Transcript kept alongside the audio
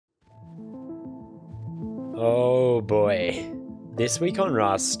Oh boy. This week on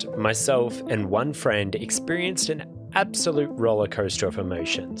Rust, myself and one friend experienced an absolute roller coaster of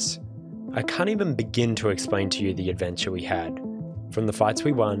emotions. I can't even begin to explain to you the adventure we had. From the fights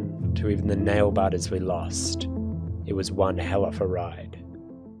we won to even the nail biters we lost. It was one hell of a ride.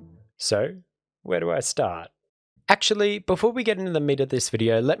 So, where do I start? Actually, before we get into the meat of this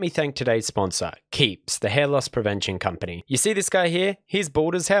video, let me thank today's sponsor, Keeps, the hair loss prevention company. You see this guy here? He's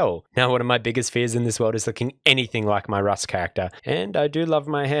bald as hell. Now, one of my biggest fears in this world is looking anything like my Rust character, and I do love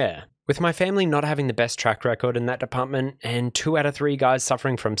my hair. With my family not having the best track record in that department, and 2 out of 3 guys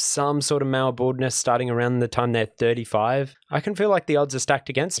suffering from some sort of male baldness starting around the time they're 35, I can feel like the odds are stacked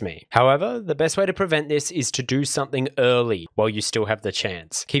against me. However, the best way to prevent this is to do something early while you still have the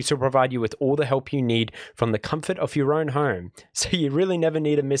chance. Keeps will provide you with all the help you need from the comfort of your own home, so you really never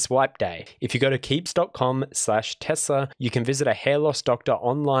need a miss wipe day. If you go to keeps.com/Tesla, you can visit a hair loss doctor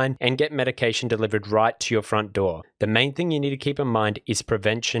online and get medication delivered right to your front door. The main thing you need to keep in mind is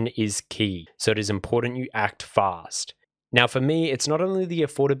prevention is key, so it is important you act fast. Now for me, it's not only the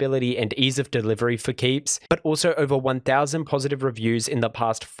affordability and ease of delivery for Keeps, but also over 1,000 positive reviews in the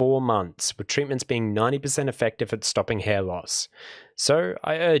past 4 months, with treatments being 90% effective at stopping hair loss. So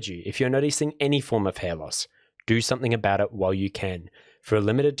I urge you, if you're noticing any form of hair loss, do something about it while you can. For a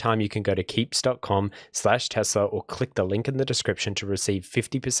limited time, you can go to keeps.com/Tesla or click the link in the description to receive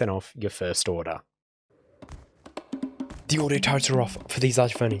 50% off your first order. The auto turrets are off for these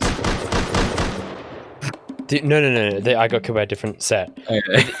large phonies. No. I got killed by a different set.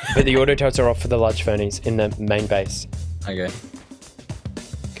 Okay. But the auto turrets are off for the large phonies in the main base. Okay.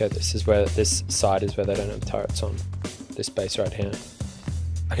 Okay, this side is where they don't have turrets on. This base right here.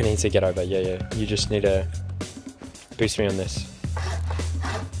 I can easily get over. Yeah. You just need to boost me on this.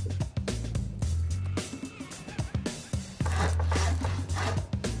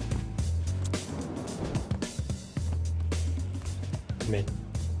 Come in.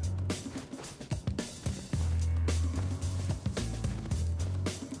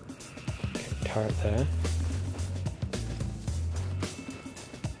 Turret there.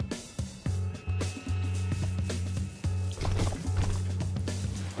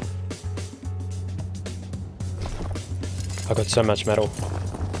 I got so much metal.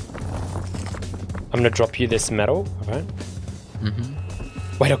 I'm gonna drop you this metal, alright?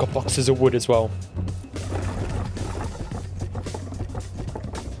 Wait, I got boxes of wood as well.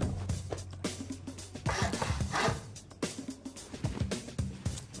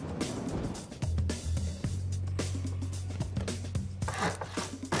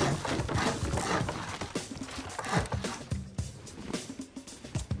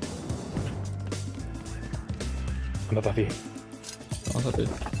 I'm above you. Oh, that did.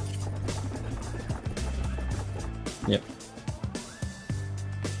 Yep.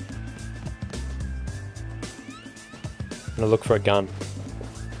 I'm gonna look for a gun.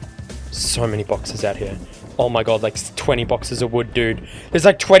 So many boxes out here. Oh my god, like 20 boxes of wood, dude. There's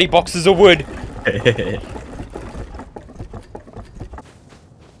like 20 boxes of wood!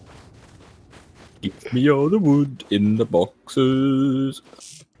 Give me all the wood in the boxes.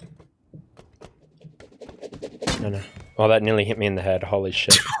 No. Oh, that nearly hit me in the head. Holy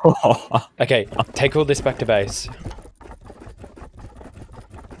shit. Okay, take all this back to base.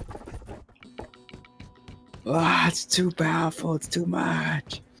 It's too powerful. It's too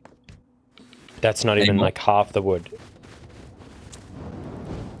much. That's not even like half the wood.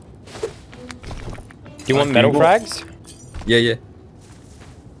 Do you want metal frags? Yeah.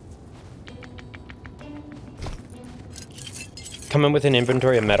 Come in with an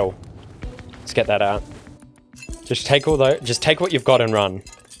inventory of metal. Let's get that out. Just take all the. Just take what you've got and run.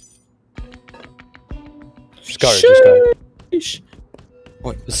 Just go.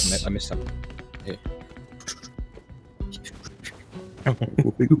 What? I missed something. Yeah.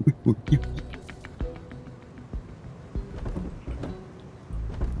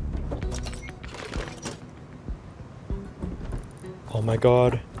 Oh my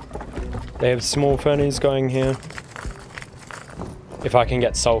god. They have small furnaces going here. If I can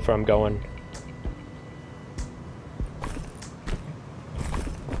get sulfur, I'm going.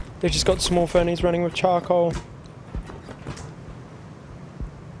 They've just got small furnaces running with charcoal.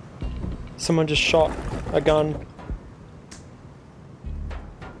 Someone just shot a gun.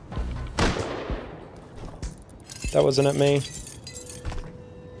 That wasn't at me.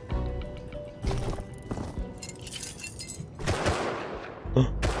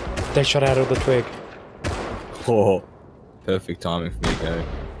 They shot out of the twig. Oh, perfect timing for me to go.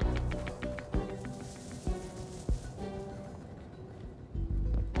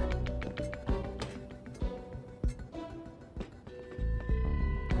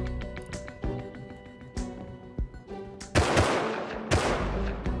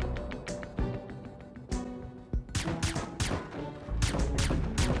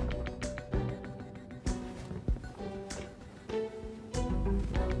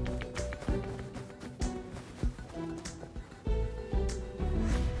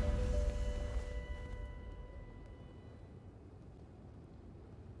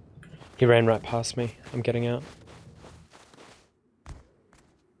 He ran right past me. I'm getting out.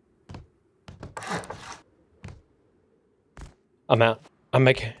 I'm out. I'm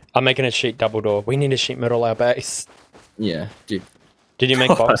making a sheet double door. We need a sheet metal our base. Yeah, dude. Did you make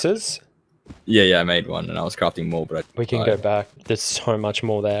boxes? Yeah, I made one and I was crafting more, but We can go back. There's so much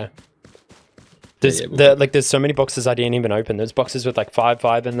more there. There's Yeah, there's so many boxes I didn't even open. There's boxes with like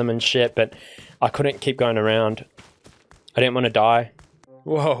 5 in them and shit, but I couldn't keep going around. I didn't want to die.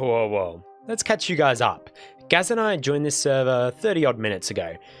 Whoa. Let's catch you guys up. Gaz and I joined this server 30 odd minutes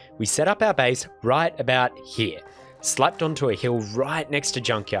ago. We set up our base right about here. Slapped onto a hill right next to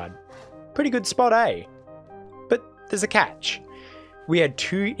Junkyard. Pretty good spot, eh? But there's a catch. We had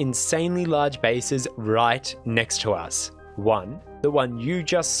 2 insanely large bases right next to us. One, the one you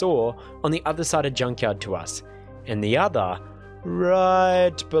just saw, on the other side of Junkyard to us. And the other,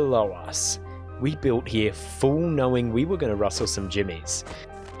 right below us. We built here full knowing we were going to rustle some jimmies.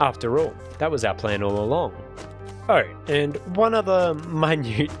 After all, that was our plan all along. Oh, and one other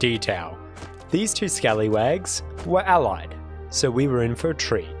minute detail. These 2 scallywags were allied, so we were in for a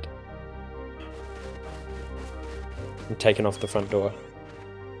treat. I'm taking off the front door.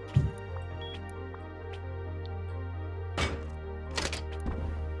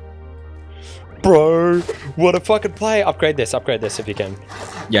 Bro, what a fucking play. Upgrade this if you can.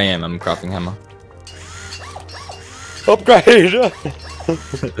 Yeah, I am. I'm crafting hammer. Upgrade! Not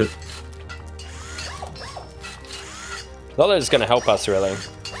that it's going to help us, really.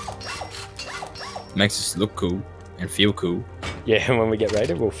 Makes us look cool and feel cool. Yeah, when we get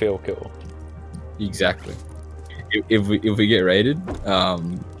raided, we'll feel cool. Exactly. If we get raided,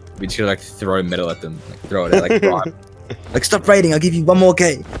 we just gotta like throw metal at them, like throw it at like bribe. Like stop raiding, I'll give you 1 more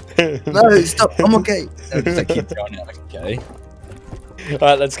K. No, stop, I'm okay. And just like keep throwing it like okay.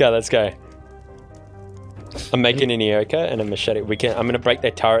 Alright, let's go. I'm making an Eoka and a machete. I'm gonna break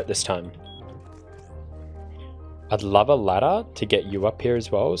their turret this time. I'd love a ladder to get you up here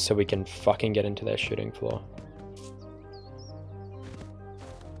as well, so we can fucking get into their shooting floor.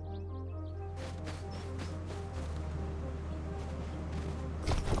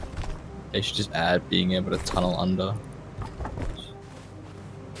 They should just add being able to tunnel under.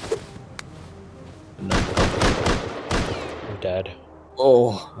 No. I'm dead.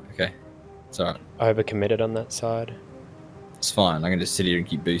 Oh, okay. It's alright. I overcommitted on that side. It's fine. I can just sit here and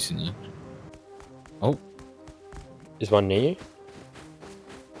keep boosting you. Oh. Is one near you?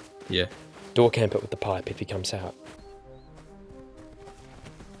 Yeah. Door camp it with the pipe if he comes out.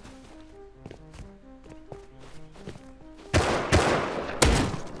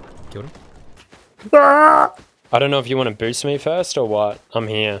 Killed him. I don't know if you want to boost me first or what. I'm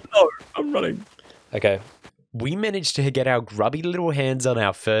here. No, I'm running. Okay. We managed to get our grubby little hands on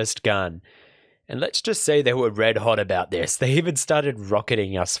our first gun. And let's just say they were red hot about this. They even started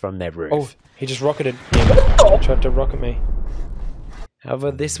rocketing us from their roof. Oh, he just rocketed. He tried to rocket me.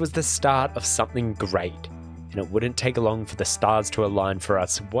 However, this was the start of something great. And it wouldn't take long for the stars to align for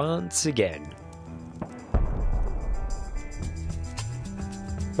us once again.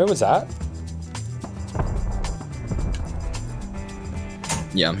 Where was that?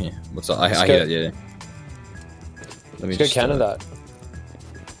 Yeah, I'm here. What's up? I hear that, yeah. Let's go counter that.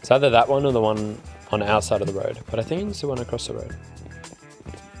 It's either that one or the one on our side of the road. But I think it's the one across the road.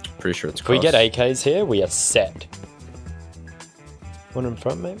 Pretty sure it's If we get AKs here, we are set. One in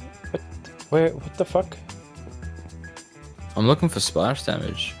front, maybe? What the fuck? I'm looking for splash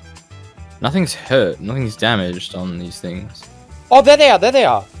damage. Nothing's hurt. Nothing's damaged on these things. Oh, there they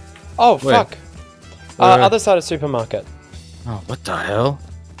are. Oh, Where? fuck. Other side of supermarket. Oh, what the hell?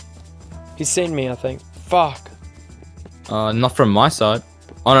 He's seen me, I think. Fuck. Not from my side.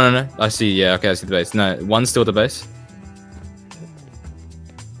 Oh, no. I see. Yeah, okay, I see the base. No, one's still at the base.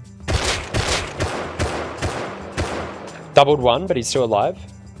 Doubled one, but he's still alive.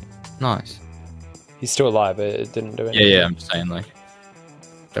 Nice. He's still alive. It didn't do anything. Yeah, I'm just saying, like,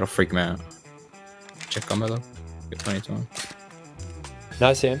 that'll freak him out. Check combo though. Get 20 to him. No,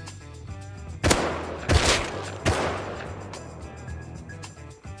 I see him.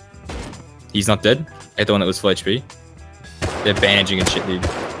 He's not dead. I the one that was full HP. They're bandaging and shit, dude.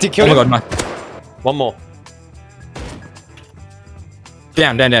 Did kill him. him? Oh my god, no. One more.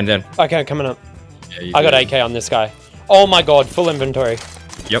 Down. Okay, coming up. Yeah, I got AK on this guy. Oh my god, full inventory.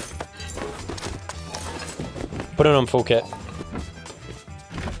 Yep. Put it on full kit.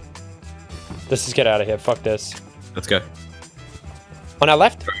 Let's just get out of here. Fuck this. Let's go. On our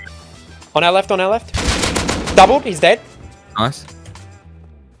left. On our left. Doubled. He's dead. Nice.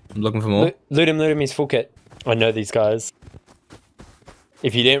 I'm looking for more. Loot him. He's full kit. I know these guys.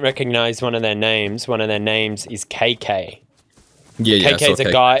 If you didn't recognize one of their names is KK. Yeah. KK's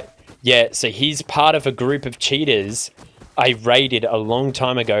a guy. Yeah, so he's part of a group of cheaters I raided a long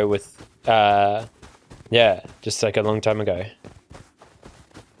time ago with, yeah, just like a long time ago.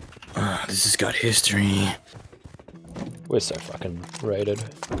 This has got history. We're so fucking raided,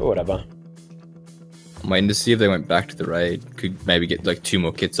 but whatever. I'm waiting to see if they went back to the raid. Could maybe get like 2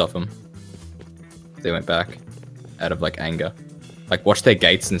 more kits off them. If they went back out of like anger. Like watch their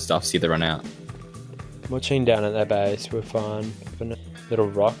gates and stuff, see if they run out. Watching down at their base, we're fine. Little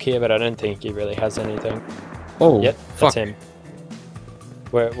rock here, but I don't think he really has anything. Oh, yep, fuck. that's him.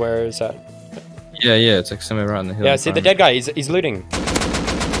 Where is that? Yeah, it's like somewhere right on the hill. Yeah, I see the dead guy. He's looting.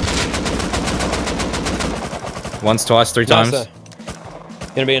 Once, twice, 3 times. Nice,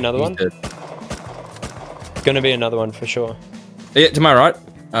 gonna be another one. Dead. Gonna be another one for sure. Yeah, to my right.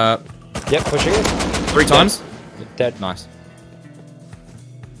 Yep, pushing it. 3 times. Dead. Nice.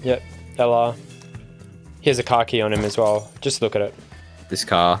 Yep, LR. Here's a car key on him as well. Just look at it. This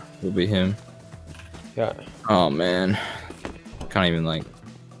car will be him. Yeah. Oh man. Can't even like.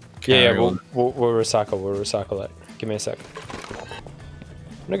 Yeah, we'll recycle. We'll recycle it. Give me a sec.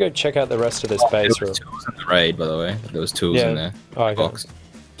 I'm gonna go check out the rest of this base. There was tools in the raid, by the way. There was tools in there. Oh, okay. Box.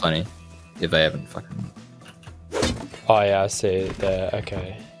 Plenty. If they haven't fucking. Oh yeah, I see it there.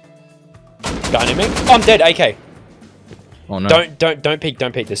 Okay. Guy near me. Oh, I'm dead. AK. Oh no. Don't peek.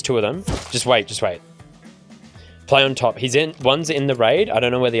 Don't peek. There's 2 of them. Just wait. Just wait. Play on top. One's in the raid. I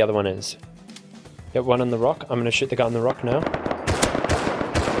don't know where the other one is. Yep, one on the rock. I'm gonna shoot the guy on the rock now.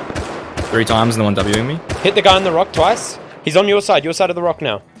 3 times and the one Wing me. Hit the guy on the rock twice. He's on your side of the rock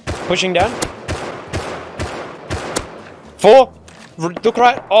now. Pushing down. 4. Look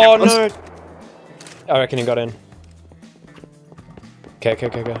right. Oh no. I reckon he got in. Okay.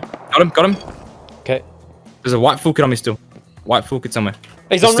 Got him. Okay. There's a white full kit on me still. White full kit somewhere.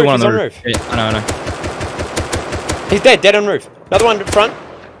 He's on roof. He's on roof. Yeah, I know. He's dead. Dead on roof. Another one in front.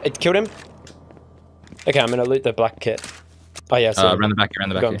 It killed him. Okay, I'm gonna loot the black kit. Oh yeah, so around the back.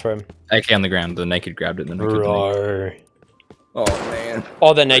 Going for him. AK on the ground. The naked grabbed it. Bro. Oh man.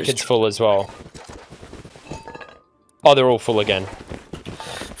 Oh, the naked's full as well. Oh, they're all full again.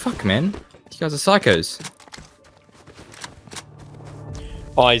 Fuck, man. You guys are psychos.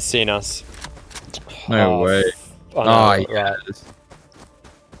 Oh, he's seen us. No way. Oh, yeah. Right.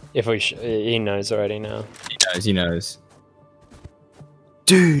 If he knows already now. He knows.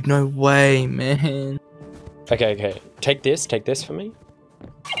 Dude, no way, man. Okay. Take this for me.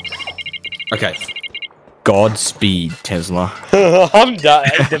 Okay. Godspeed, Tesla. I'm done.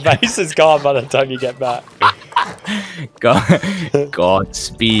 The base is gone by the time you get back.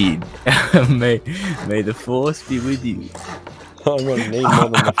 Godspeed. may the force be with you. I'm gonna need more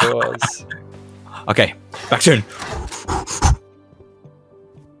than the force. Okay, back soon.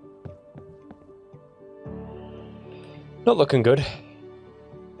 Not looking good.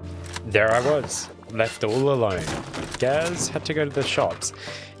 There I was, left all alone. Gaz had to go to the shops,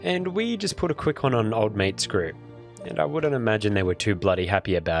 and we just put a quick one on old mate's group. And I wouldn't imagine they were too bloody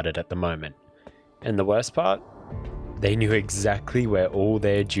happy about it at the moment. And the worst part? They knew exactly where all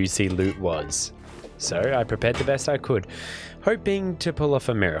their juicy loot was. So I prepared the best I could, hoping to pull off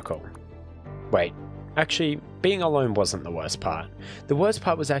a miracle. Wait, actually, being alone wasn't the worst part. The worst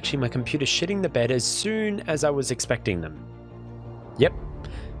part was actually my computer shitting the bed as soon as I was expecting them. Yep,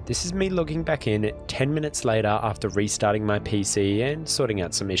 this is me logging back in 10 minutes later after restarting my PC and sorting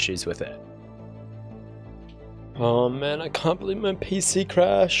out some issues with it. Oh man, I can't believe my PC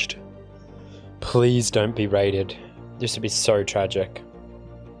crashed. Please don't be raided. This would be so tragic.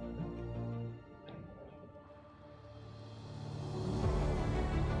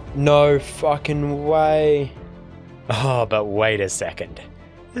 No fucking way. Oh, but wait a second.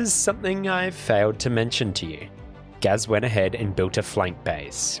 There's something I failed to mention to you. Gaz went ahead and built a flank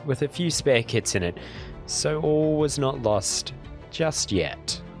base with a few spare kits in it, so all was not lost just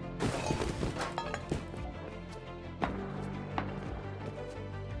yet.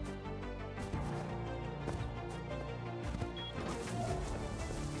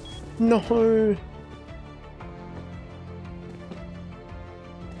 No.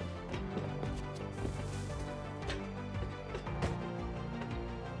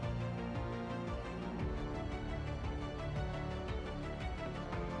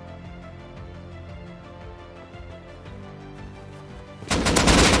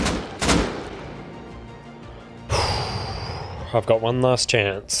 I've got one last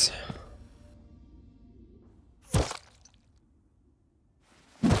chance.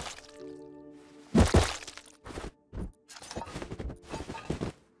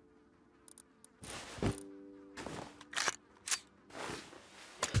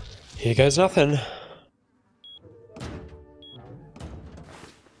 Here goes nothing.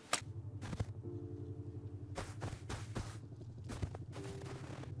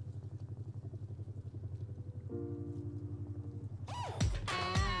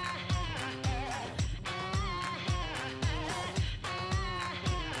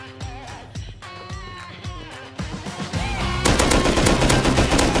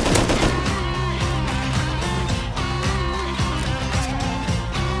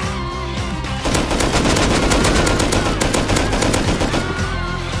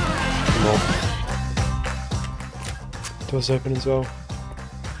 door's open as well.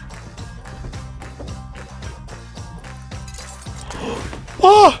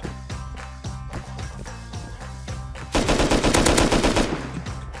 Oh!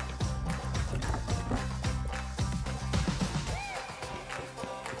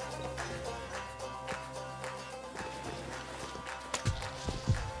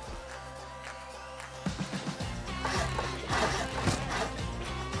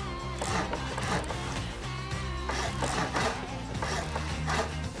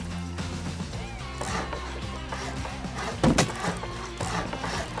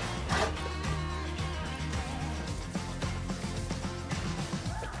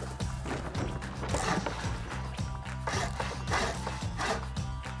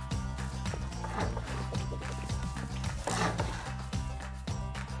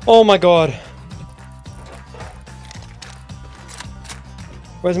 Oh my god.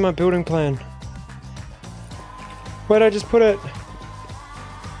 Where's my building plan? Where'd I just put it?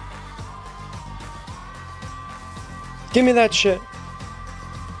 Give me that shit.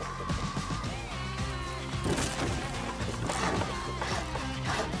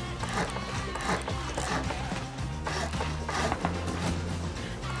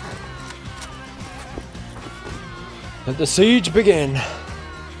 Let the siege begin.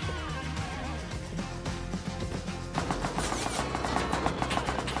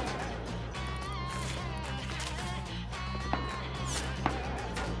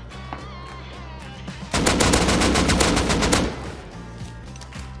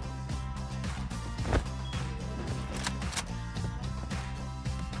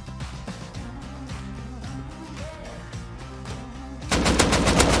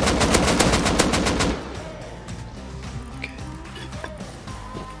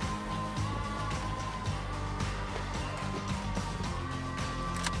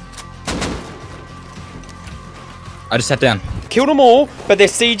 I just sat down. Killed them all, but they're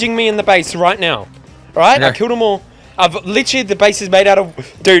sieging me in the base right now. Alright? Okay. I killed them all. I've literally, the base is made out of...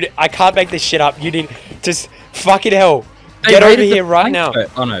 Dude, I can't make this shit up. You did... Just fucking hell. Get over here right now.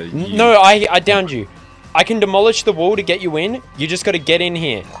 Oh no. No, I downed you. I can demolish the wall to get you in. You just got to get in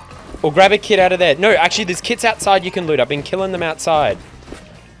here. Or grab a kit out of there. No, actually, there's kits outside you can loot. I've been killing them outside.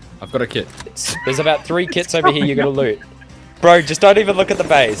 I've got a kit. There's about 3 kits over here you got to loot. Bro, just don't even look at the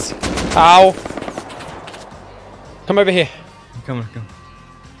base. Ow. Come over here. Come on, come on.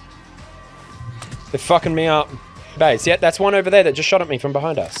 They're fucking me up. Base. Yeah, that's one over there that just shot at me from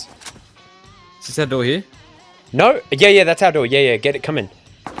behind us. Is this that door here? No? Yeah, that's our door. Yeah, get it. Come in.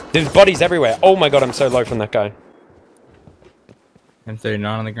 There's bodies everywhere. Oh my god, I'm so low from that guy. M39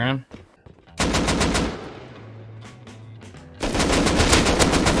 on the ground.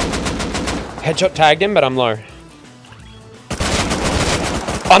 Headshot tagged him, but I'm low.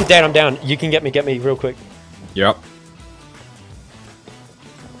 I'm down. You can get me real quick. You're up.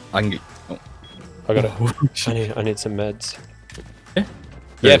 I can get... Oh. I got it. I need some meds. Yeah?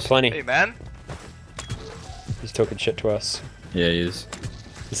 Yeah, plenty. Hey, man. He's talking shit to us. Yeah, he is.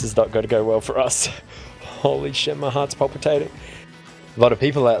 This is not going to go well for us. Holy shit, my heart's palpitating. A lot of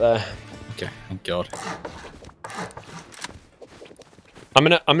people out there. Okay, thank God. I'm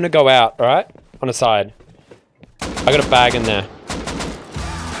gonna go out, alright? On a side. I got a bag in there.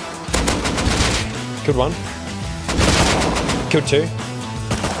 Killed one. Killed 2.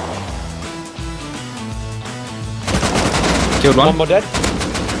 Killed one. One more dead.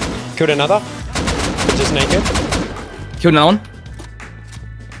 Killed another. Just naked. Killed another one.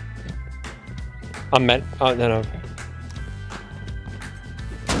 I'm meant. Oh, no.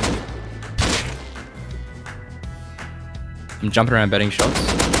 I'm jumping around betting shots.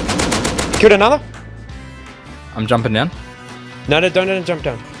 Killed another. I'm jumping down. No, don't jump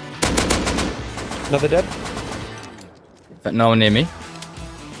down. Another dead. But no one near me.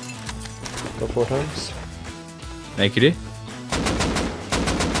 Got 4 times. Naked here.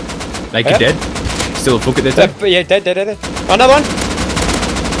 Naked dead. Still a book at there too. Yeah, dead. Another one.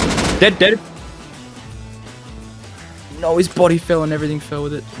 Dead. No, his body fell and everything fell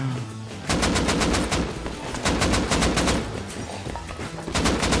with it.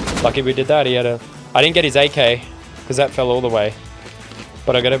 Lucky we did that. I didn't get his AK because that fell all the way.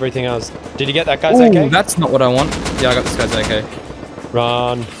 But I got everything else. Did you get that guy's Ooh, AK? that's not what I want. Yeah, I got this guy's AK.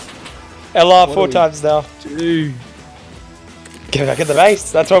 Run. LR 4 times now. Dude. Get back in the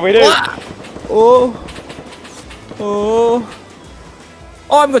base. That's what we do. Oh,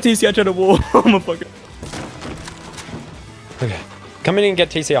 I've got TC on the wall. I'm a fucker. Okay. Come in and get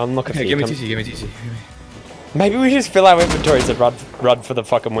TC. I'll unlock a few. Give me TC. Maybe we just fill our inventories and run for the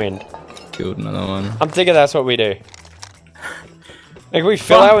fucking wind. Killed another one. I'm thinking that's what we do. Like we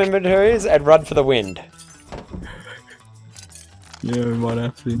fill our inventories and run for the wind. Yeah, we might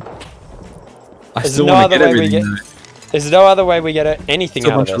have to. I There's still no want to other get way we everything. get. There's no other way we get anything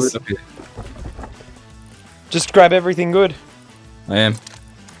Still a out of bunch of this. loot up here. Just grab everything good. I am.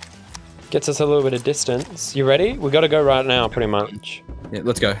 Gets us a little bit of distance. You ready? We got to go right now, pretty much. Yeah,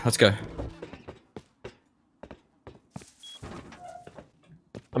 let's go. Let's go.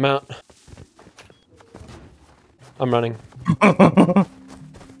 I'm out. I'm running.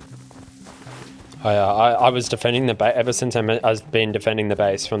 I was defending the base ever since I've been defending the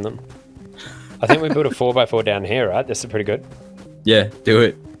base from them. I think we built a 4x4 down here, right? This is pretty good. Yeah, do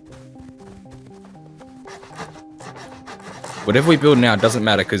it. Whatever we build now doesn't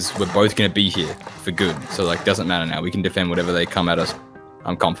matter because we're both going to be here for good. So, like, doesn't matter now. We can defend whatever they come at us.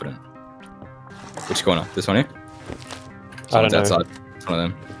 I'm confident. Which corner? This one here? Someone's I don't know. outside. It's one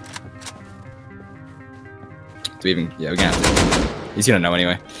of them. Do we even... Yeah, we're going to have to... He's going to know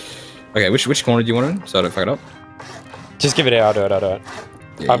anyway. Okay, which corner do you want it in? So I don't fuck it up? Just give it out. I'll do it.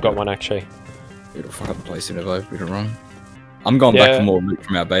 Yeah, I've got one, actually. It'll fuck up the place if I read it wrong. I'm going back for more loot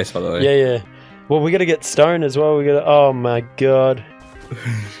from our base, by the way. Yeah. Well, we gotta get stone as well. We gotta. Oh my god.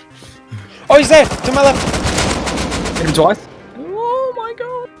 Oh, he's there! To my left! Hit him twice? Oh my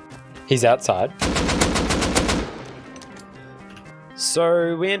god. He's outside.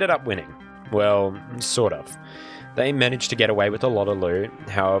 So, we ended up winning. Well, sort of. They managed to get away with a lot of loot.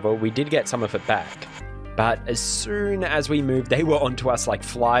 However, we did get some of it back. But as soon as we moved, they were onto us like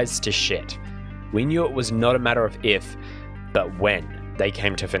flies to shit. We knew it was not a matter of if, but when they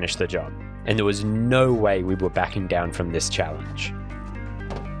came to finish the job. And there was no way we were backing down from this challenge.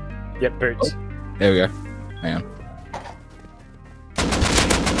 Yep, boots. Oh, there we go. Hang on.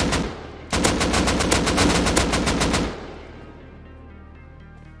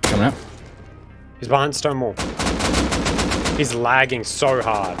 Coming out. He's behind stone wall. He's lagging so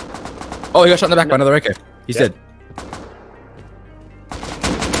hard. Oh, he got shot in the back by another AK. He's dead.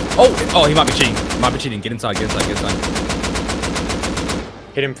 Oh, he might be cheating. Get inside.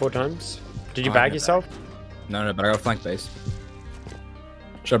 Hit him 4 times. Did you bag yourself? No, but I got a flank base.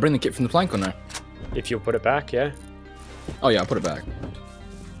 Should I bring the kit from the flank or no? If you'll put it back, yeah. Oh yeah, I'll put it back.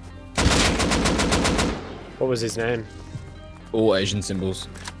 What was his name? All Asian symbols.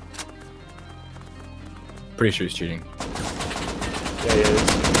 Pretty sure he's cheating. Yeah, he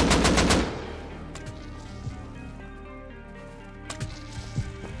is.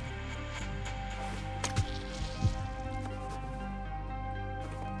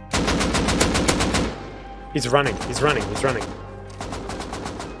 He's running.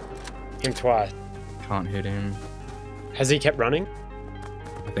 Him twice. Can't hit him. Has he kept running?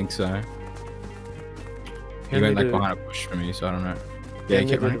 I think so. He went like behind a bush for me, so I don't know. Yeah, he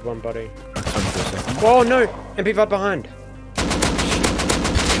kept running. One body. I saw him for a second. Oh no! MP5 behind.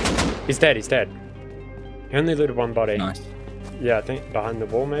 He's dead. He only looted one body. Nice. Yeah, I think behind the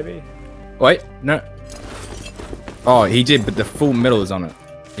wall maybe. Wait, no. Oh, he did, but the full middle is on it.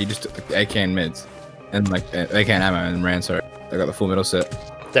 He just took the AK and mids. And like AK and ammo and ran, sorry. They got the full middle set.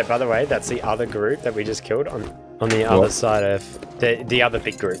 That, by the way, that's the other group that we just killed on the other side of the other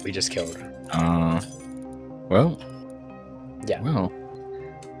big group we just killed. Well. Yeah. Well.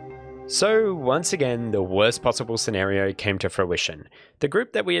 So, once again, the worst possible scenario came to fruition. The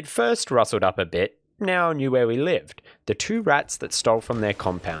group that we had first rustled up a bit now knew where we lived. The 2 rats that stole from their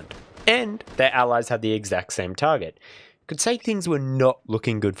compound. And their allies had the exact same target. Could say things were not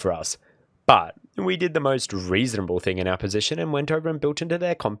looking good for us. But we did the most reasonable thing in our position and went over and built into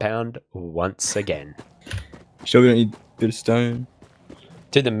their compound once again. Sure we don't need a bit of stone.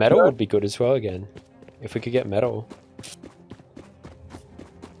 Dude, the metal would be good as well again. If we could get metal.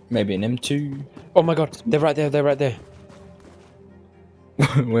 Maybe an M2. Oh my god, they're right there.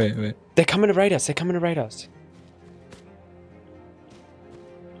 Wait. They're coming to raid us.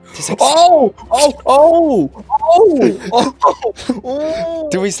 Like... Oh!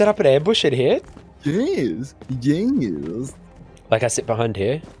 Do we set up an ambush in here? Yes. Like I sit behind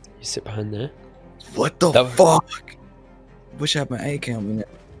here, you sit behind there. What the fuck? Wish I had my AK on me.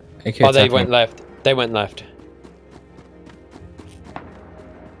 Oh, they went left.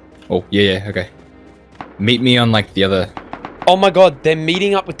 Oh, yeah, okay. Meet me on like the other... Oh my god, they're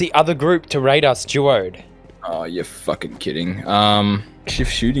meeting up with the other group to raid us, duoed. Oh, you're fucking kidding.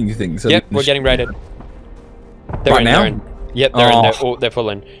 Shift shooting things. Yep, we're getting raided. They're right now? Yep, they're in. They're full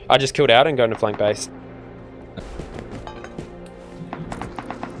in. I just killed out and going to flank base.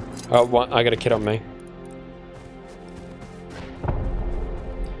 Oh, I got a kid on me.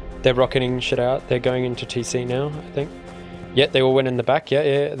 They're rocketing shit out. They're going into TC now, I think. Yep, they all went in the back.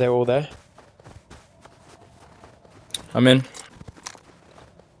 Yeah, they're all there. I'm in.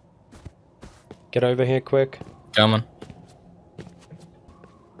 Get over here quick. Come on.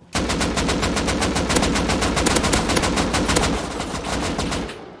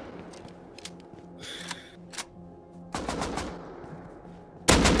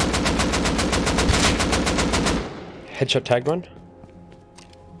 Headshot tagged one.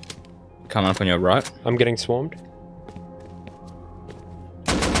 Coming up on your right. I'm getting swarmed.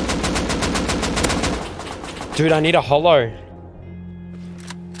 Dude, I need a holo.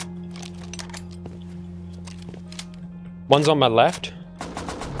 One's on my left.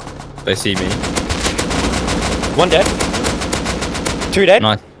 They see me. One dead. Two dead.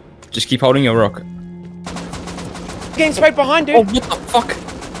 Nice. Just keep holding your rock. Getting sprayed behind, dude. Oh, what the fuck?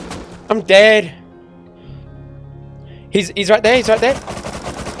 I'm dead. He's right there. He's right there.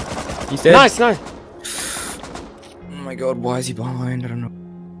 He's dead. Nice, nice. Oh my god, why is he behind? I don't know.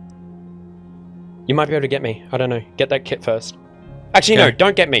 You might be able to get me. I don't know. Get that kit first. Actually, Okay. no.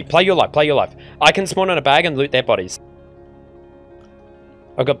 Don't get me. Play your life. Play your life. I can spawn on a bag and loot their bodies.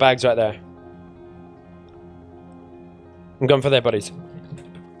 I've got bags right there. I'm going for their bodies.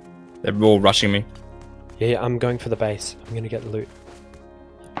 They're all rushing me. Yeah, I'm going for the base. I'm gonna get the loot.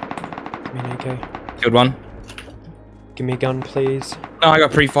 Give me an AK. Killed one. Give me a gun, please. No, I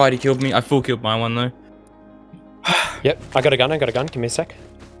got pre-fired. He killed me. I full killed my one though. Yep, I got a gun. I got a gun. Give me a sec.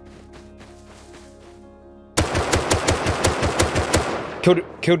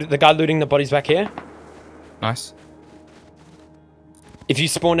 Killed the guy looting the bodies back here. Nice. If you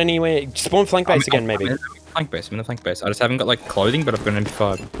spawn anywhere, spawn flank base again, maybe. I'm in the flank base. I'm in the flank base. I just haven't got like clothing, but I've got an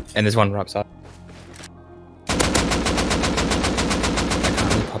MP5. And there's one right beside. I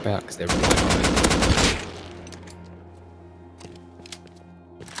can't really pop out because they're right on it.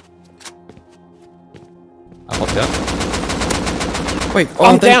 I popped out. Wait,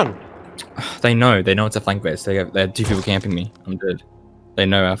 I'm down. They know it's a flank base. They have two people camping me. I'm dead. They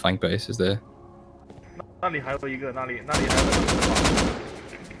know our flank base is there. 那里还有一个，那里还有一个。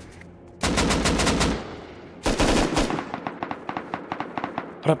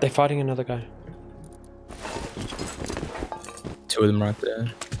 What up? They're fighting another guy. Two of them right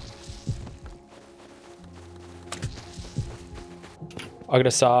there. I got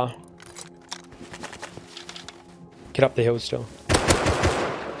a SAR. Get up the hill still.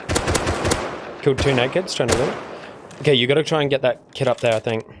 Killed two nakeds trying to loot. Okay, you gotta try and get that kid up there, I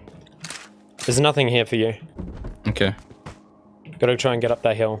think. There's nothing here for you. Okay. Gotta try and get up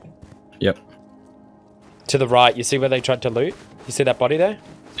that hill. Yep. To the right, you see where they tried to loot? You see that body there?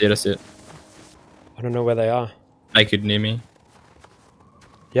 Yeah, that's it. I don't know where they are. Naked near me.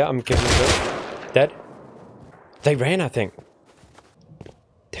 Yeah, I'm giving it. Dead? They ran, I think.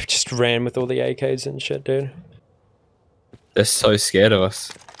 They just ran with all the AKs and shit, dude. They're so scared of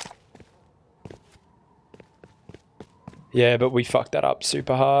us. Yeah, but we fucked that up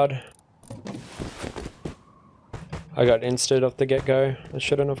super hard. I got insted off the get-go. I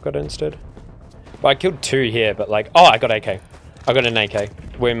shouldn't have got insted. But I killed two here, but like... Oh, I got AK. I got an AK.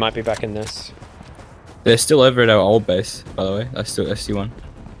 We might be back in this. They're still over at our old base, by the way. I see one.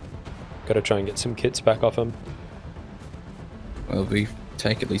 Gotta try and get some kits back off them. Well, we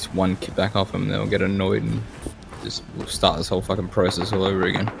take at least one kit back off them, they'll get annoyed and just we'll start this whole fucking process all over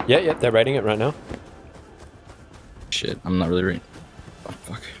again. Yeah, they're raiding it right now. Shit, I'm not really reading. Oh,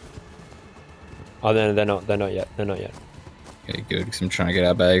 fuck. Oh, they're not yet. They're not yet. Okay, good, because I'm trying to get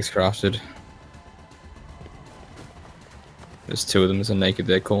our bags crafted. There's two of them, there's a naked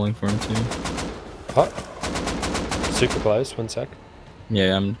there calling for him too. Hot. Super close, 1 sec.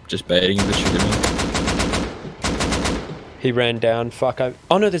 Yeah, I'm just baiting him to shoot at me. He ran down, fuck.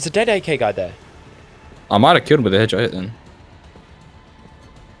 Oh no, there's a dead AK guy there. I might have killed him with a headshot hit then.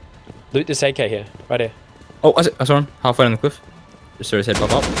 Loot this AK here, right here. Oh, I saw him, halfway on the cliff. Just saw his head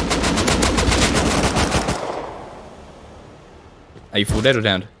pop up. Are you full dead or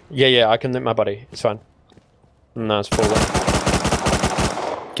downed? Yeah, I can loot my body. It's fine. No, it's full.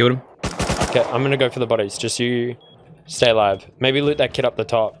 Killed him. Okay, I'm gonna go for the bodies. Just you stay alive. Maybe loot that kid up the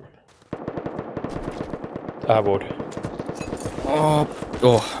top. Ward.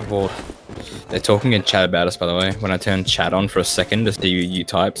 Oh, Ward. They're talking in chat about us, by the way. When I turned chat on for a second to see you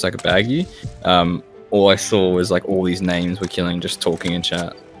type so I could bag you, all I saw was like all these names we're killing just talking in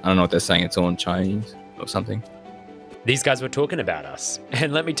chat. I don't know what they're saying. It's all in Chinese or something. These guys were talking about us.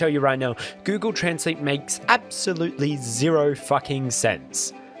 And let me tell you right now, Google Translate makes absolutely zero fucking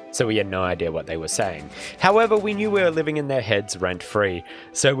sense. So we had no idea what they were saying. However, we knew we were living in their heads rent-free.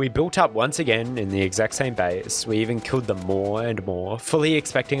 So we built up once again in the exact same base. We even killed them more and more, fully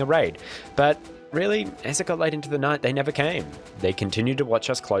expecting a raid. But really, as it got late into the night, they never came. They continued to watch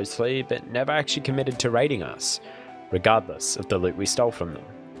us closely, but never actually committed to raiding us, regardless of the loot we stole from them.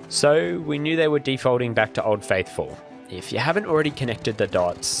 So we knew they were defaulting back to Old Faithful. If you haven't already connected the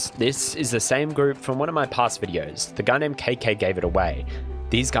dots, this is the same group from one of my past videos. The guy named KK gave it away.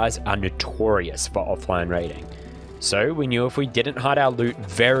 These guys are notorious for offline raiding. So we knew if we didn't hide our loot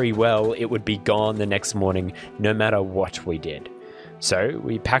very well, it would be gone the next morning, no matter what we did. So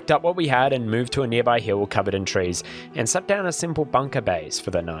we packed up what we had and moved to a nearby hill covered in trees and set down a simple bunker base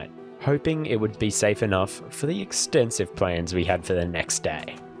for the night, hoping it would be safe enough for the extensive plans we had for the next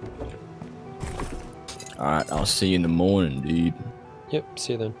day. Alright, I'll see you in the morning, dude. Yep,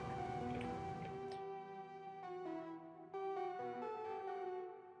 see you then.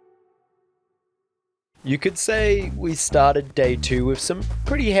 You could say we started day 2 with some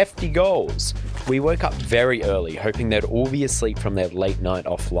pretty hefty goals. We woke up very early, hoping they'd all be asleep from their late night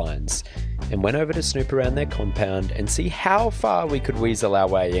offlines, and went over to snoop around their compound and see how far we could weasel our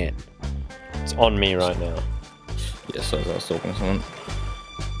way in. It's on me right now. Yes, I was talking to someone.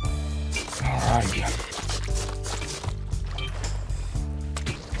 Alright.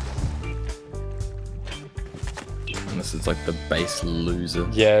 Unless it's like the base loser.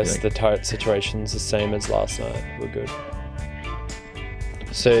 Yes, like... the tight situation's the same as last night. We're good.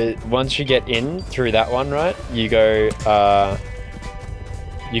 So once you get in through that one, right, you go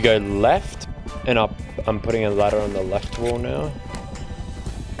left and up. I'm putting a ladder on the left wall now.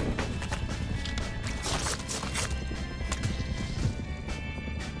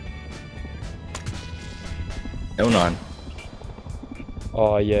 L9.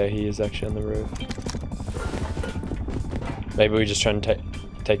 Oh yeah, he is actually on the roof. Maybe we just try and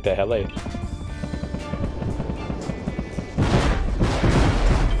take the heli.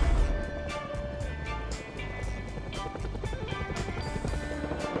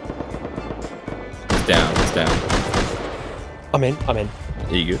 It's down. I'm in.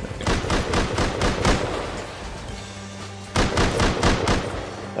 Are you good? Okay.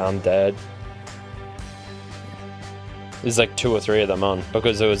 I'm dead. There's like 2 or 3 of them on,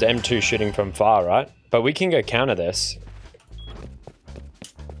 because there was M2 shooting from far, right? But we can go counter this.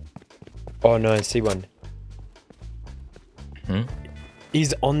 Oh no, I see one.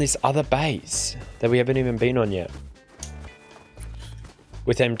 He's on this other base that we haven't even been on yet.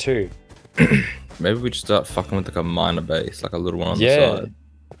 With M2. Maybe we just start fucking with like a minor base, like a little one on the side.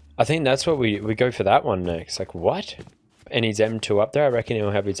 I think that's what we go for that one next. Like, what? And he's M2 up there? I reckon he'll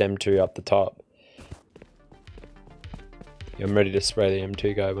have his M2 up the top. I'm ready to spray the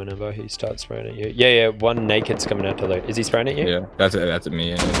M2 guy whenever he starts spraying at you. Yeah, one naked's coming out to loot. Is he spraying at you? Yeah, that's at me,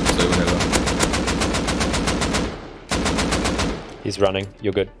 yeah. So whenever. He's running.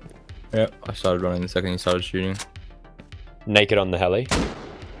 You're good. Yeah, I started running the second he started shooting. Naked on the heli.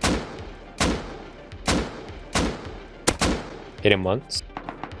 Hit him once.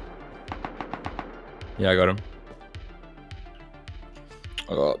 Yeah, I got him.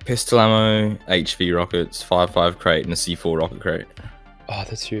 I got pistol ammo, HV rockets, 5.5 crate, and a C4 rocket crate. Oh,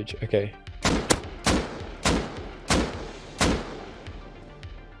 that's huge. Okay.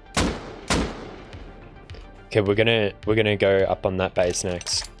 Okay, we're gonna go up on that base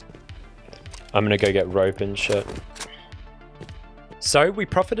next. I'm gonna go get rope and shit. So we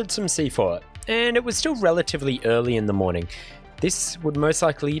profited some C4, and it was still relatively early in the morning. This would most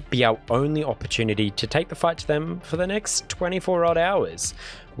likely be our only opportunity to take the fight to them for the next 24 odd hours.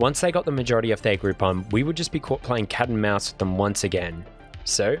 Once they got the majority of their group on, we would just be caught playing cat and mouse with them once again.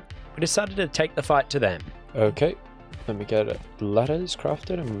 So we decided to take the fight to them. Okay, let me get ladders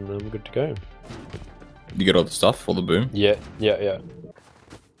crafted and then we're good to go. You got all the stuff, all the boom? Yeah. Yeah,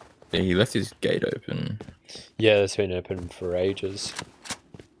 he left his gate open. Yeah, that's been open for ages.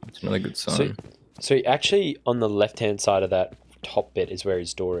 It's another good sign. So he actually, on the left-hand side of that top bit is where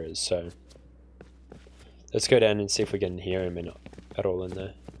his door is, so let's go down and see if we can hear him at all in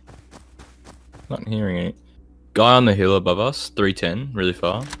there. Not hearing any. Guy on the hill above us, 310, really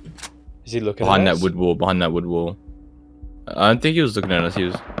far. Is he looking behind at that wood wall? Behind that wood wall. I don't think he was looking at us.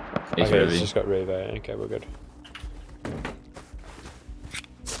 He's okay, he's just got revo. Okay, we're good.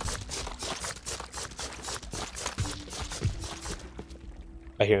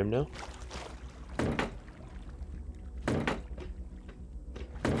 I hear him now.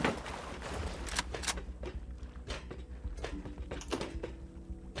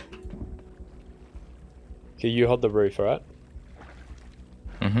 Okay, you hold the roof, alright?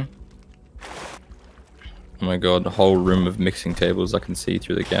 Mm-hmm. Oh my god, the whole room of mixing tables I can see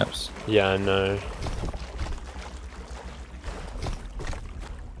through the gaps. Yeah, I know.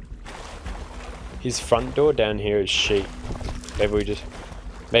 His front door down here is sheet.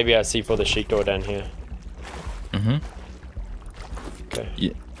 Maybe I see for the sheet door down here. Mm-hmm. Okay.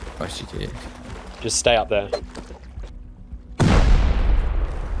 Yeah. I see it. Just stay up there.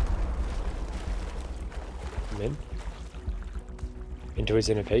 I'm in. Into his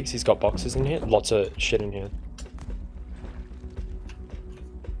inner peaks. He's got boxes in here. Lots of shit in here.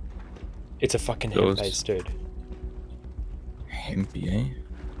 It's a fucking hemp base, dude. MPA.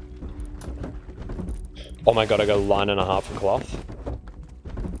 Oh my god, I got a line and a half of cloth.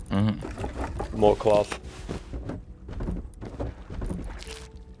 More cloth.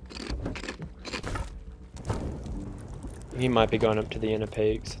 He might be going up to the inner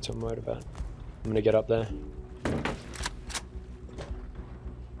peaks, that's what I'm worried about. I'm gonna get up there.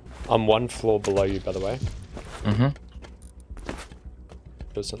 I'm 1 floor below you, by the way.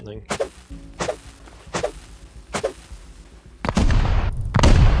 Or something.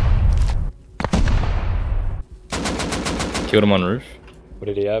 Killed him on roof. What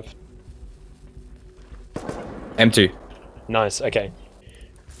did he have? M2. Nice, okay.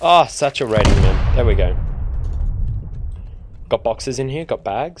 Oh, such a rating, man. There we go. Got boxes in here, got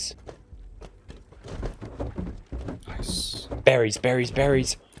bags. Nice. Berries, berries,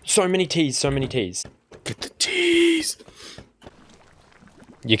 berries. So many teas, so many teas. Get the teas.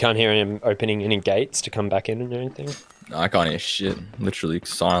 You can't hear him opening any gates to come back in and anything? No, I can't hear shit. Literally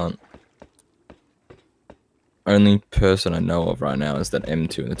silent. Only person I know of right now is that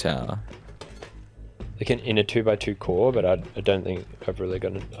M2 in the tower. Like in a 2x2 core, but I don't think I've really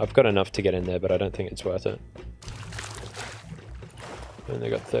got I've got enough to get in there, but I don't think it's worth it. And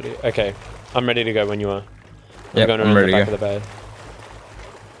they got 30. Okay, I'm ready to go when you are. Yep, going I'm around ready the to back of the bay.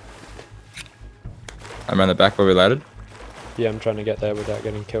 I'm around the back where we landed. Yeah, I'm trying to get there without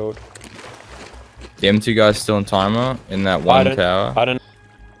getting killed. The M2 guy's still on timer in that one tower. I don't.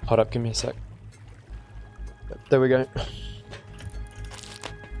 Hold up, give me a sec. There we go.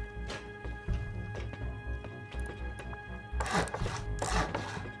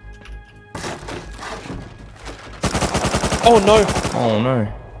 Oh no! Oh no.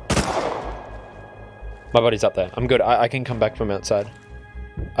 My body's up there. I'm good. I can come back from outside.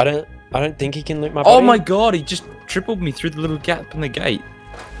 I don't think he can loot my body. Oh my god, he just tripled me through the little gap in the gate.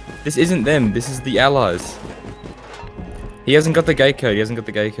 This isn't them, this is the allies. He hasn't got the gate code, he hasn't got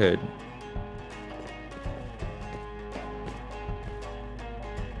the gate code.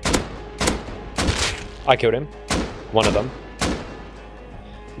 I killed him. One of them.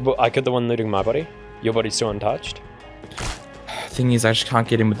 But I killed the one looting my body. Your body's still untouched. Thing is, I just can't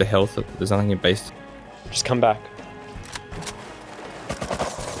get in with the health. There's nothing in base. Just come back.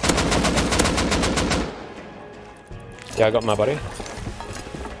 Yeah, I got my body.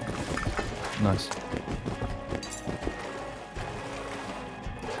 Nice.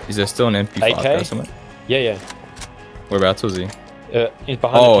 Is there still an MP5 AK? there somewhere? Yeah, yeah. Whereabouts was he? He's behind the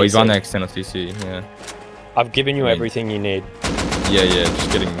Oh, he's PC. on the external TC, yeah. I've given you everything you need. Yeah, just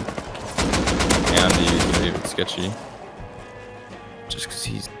getting down to you is gonna be a bit sketchy. Just because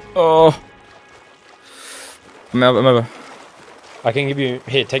he's... Oh! I'm over. I can give you...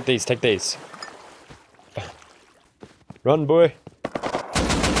 Here, take these, take these. Run, boy.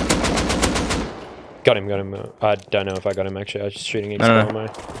 Got him, got him. I don't know if I got him, actually. I was just shooting extra ammo.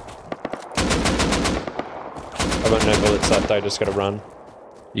 I got no bullets left, I just gotta run.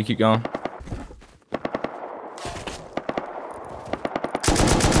 You keep going.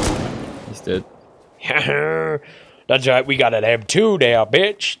 He's dead. That's right, we got an M2 there,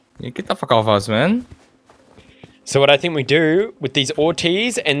 bitch. Yeah, get the fuck off us, man. So what I think we do with these ore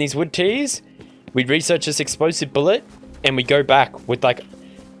teas and these wood teas, we research this explosive bullet and we go back with like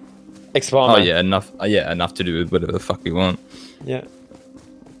explosive. Oh yeah, enough. Enough to do with whatever the fuck we want. Yeah.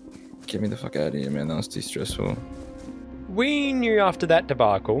 Get me the fuck out of here, man. That was too stressful. We knew after that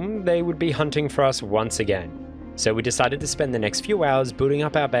debacle they would be hunting for us once again. So we decided to spend the next few hours building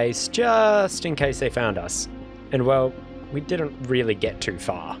up our base just in case they found us. And well, we didn't really get too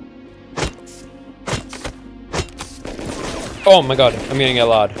far. Oh my god, I'm getting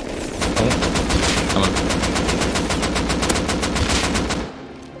LR'd. Come on.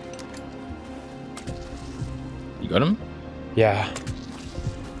 You got him? Yeah.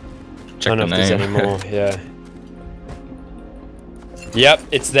 Check I don't the know if there's name. any more, yeah. Yep,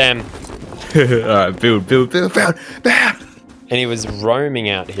 it's them. Alright, build. And he was roaming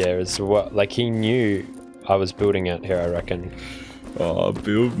out here as well. Like, he knew I was building out here, I reckon. Oh,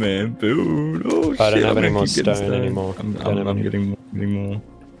 build, man, build. Oh, I don't shit, have any I'm more getting stone anymore. I'm getting more.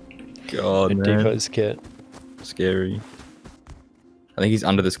 God, A man. depot's kit. Scary. I think he's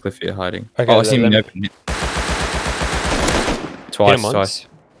under this cliff here hiding. Okay, Oh, I see him open it. Hit him Twice. once.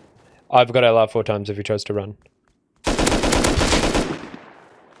 I've got LR 4 times if he tries to run.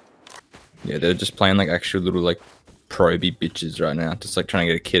 Yeah, they're just playing like actual little like proby bitches right now. Just like trying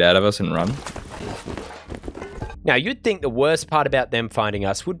to get a kid out of us and run. Now, you'd think the worst part about them finding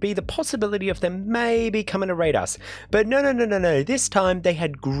us would be the possibility of them maybe coming to raid us. But no. This time, they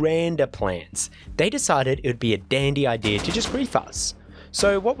had grander plans. They decided it would be a dandy idea to just grief us.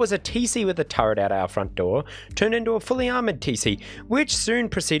 So what was a TC with a turret out our front door turned into a fully armoured TC, which soon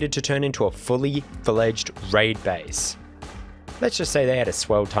proceeded to turn into a fully fledged raid base. Let's just say they had a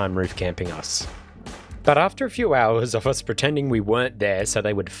swell time roof camping us. But after a few hours of us pretending we weren't there so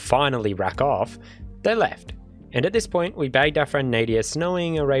they would finally rack off, they left. And at this point, we bagged our friend Nadius,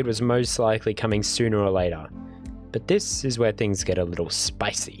 knowing a raid was most likely coming sooner or later. But this is where things get a little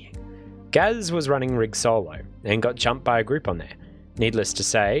spicy. Gaz was running rig solo, and got jumped by a group on there. Needless to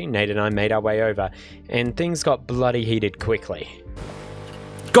say, Nate and I made our way over, and things got bloody heated quickly.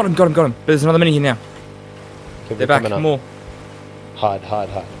 Got him. There's another mini here now. Okay, They're back, more. Hide.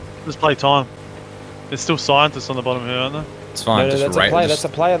 Just play time. There's still scientists on the bottom here, aren't there? It's fine. No, just that's a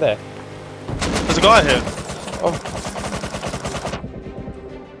player there. There's a guy here. Oh.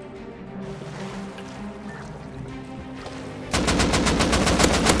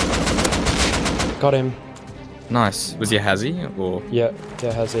 Got him. Nice. Was he a Hazzy or? Yeah,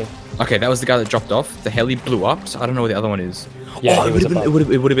 has he? Okay, that was the guy that dropped off. The heli blew up, so I don't know where the other one is. Yeah, it would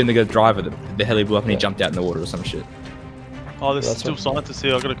have been the driver. The heli blew up and he jumped out in the water or some shit. Oh, there's still scientists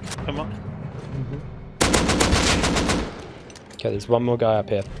here. I gotta come up. Okay, there's one more guy up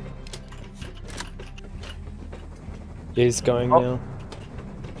here. He's going now.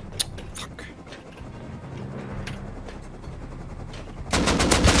 Fuck.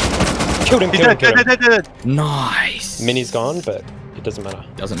 Killed him. Dead. Nice. Mini's gone, but it doesn't matter.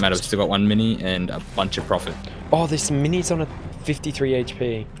 Doesn't matter. We've still got one mini and a bunch of profit. Oh, this mini's on a 53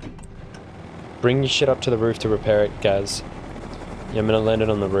 HP. Bring your shit up to the roof to repair it, Gaz. Yeah, I'm gonna land it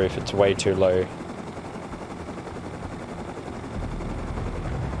on the roof. It's way too low.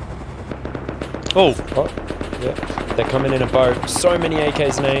 Oh, Yeah. They're coming in a boat. So many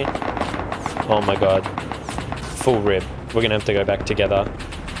AKs, Nate. Oh my god. Full rib. We're gonna have to go back together.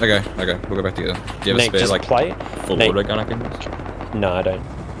 Okay. We'll go back together. Do you have Nate, a spare, just like, play. full Nate. auto gun I can use? No, I don't.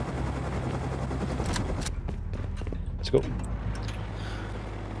 Let's go.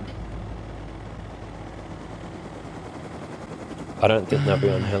 I don't think they'll be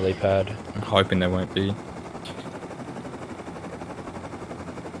on helipad. I'm hoping they won't be.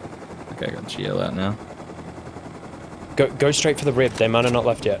 Okay, I got GL out now. Go straight for the rib. They might have not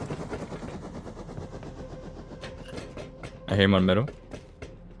left yet. I hear him on metal.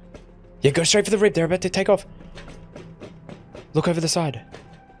 Yeah, go straight for the rib. They're about to take off. Look over the side.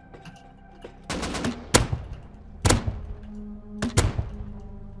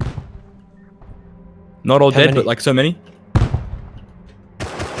 Not all How dead, many? but like so many.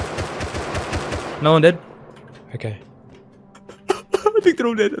 No one dead. Okay. I think they're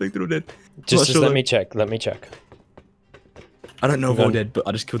all dead. Just let me check. I don't know if We're all gone. dead, but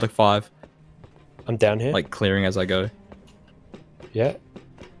I just killed like 5. I'm down here. Like clearing as I go. Yeah.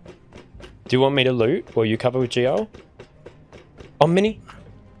 Do you want me to loot? Or you cover with GL? Oh, mini.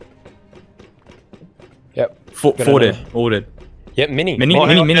 Yep. Four Got another. dead. All dead. Yep, mini. Mini.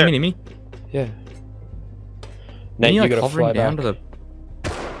 Yeah. Nate, Mini, you like, gotta hovering fly down back. to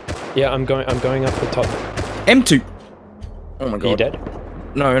the Yeah, I'm going up the top. M2. Oh my god. Are you dead?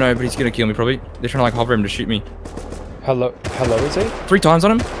 No, but he's gonna kill me probably. They're trying to like hover him to shoot me. How low is he? 3 times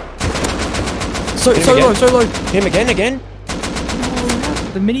on him. So Hit him low, again. so low. Him again?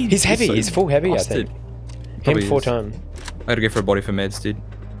 The mini. He's heavy. so He's full heavy, busted. I think. Probably Him 4 is. times. I had to go for a body for meds, dude.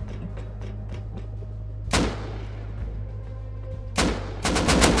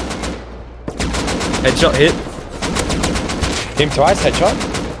 Headshot hit. Him twice, headshot.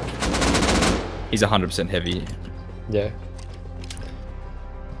 He's 100% heavy. Yeah.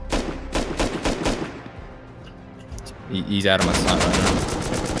 He's out of my sight right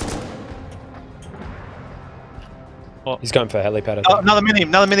now. He's going for a helipad, I oh, think.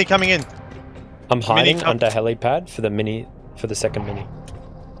 another mini coming in. I'm hiding come- under helipad for the second mini.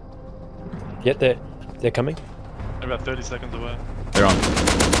 Yep, they're coming. They're about 30 seconds away. They're on.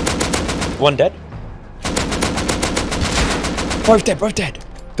 One dead. Both dead.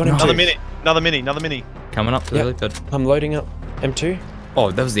 Got him. Another too. mini. Coming up to Yep. the helipad. I'm loading up. M2. Oh,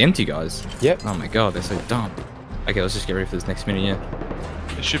 that was the empty guys. Yep. Oh my god, they're so dumb. Okay, let's just get ready for this next mini, yeah.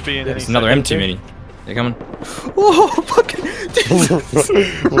 It should be in Yeah, any It's another second. empty mini. They're coming. Oh, fucking.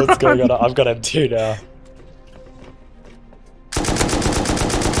 What's going on? I've got M2 now.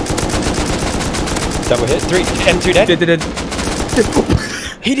 Double hit. 3. M2 dead. Dead.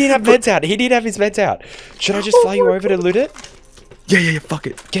 He didn't have meds out. He did have his meds out. Should I just fly you over to loot it? Yeah, fuck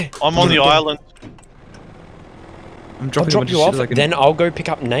it. Yeah. I'm on the island. I'm I'll dropping a drop bunch you of off. shit as I can. Then I'll go pick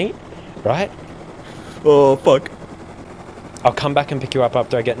up Nate. Right? Oh, fuck. I'll come back and pick you up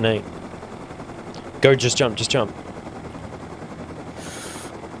after I get Nate. Go, just jump.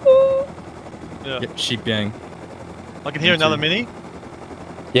 Yeah. Yep, sheep gang. I can hear Me another too. mini.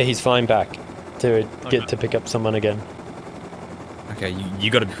 Yeah, he's flying back to get to pick up someone again. Okay, you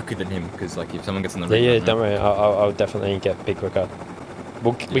got to be quicker than him because like if someone gets on the Yeah, rig, yeah, don't worry. I'll definitely be quicker.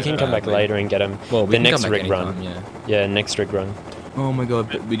 We can come back later and get him. Well, we the can next come back rig run. anytime, yeah. Yeah, next rig run. Oh my god,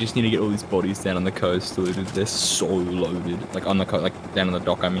 but we just need to get all these bodies down on the coast, dude. They're so loaded. Like on the like down on the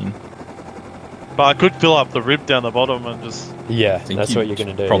dock, I mean. But I could fill up the rib down the bottom and just... Yeah, that's what you're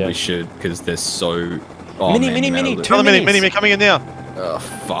gonna do. Probably yeah. should, because they're so... Oh, mini, man, mini. Another mini coming in now. Oh,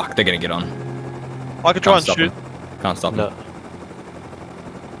 fuck. They're gonna get on. I could try and shoot. Can't stop them. No.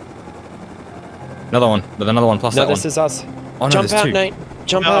 Another one. There's another one plus No, that one. this is us. Oh, no, Jump there's out, two. Nate.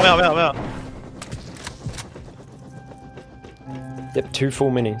 Jump I'm out. out. Yep, 2 full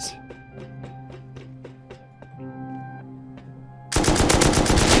minis.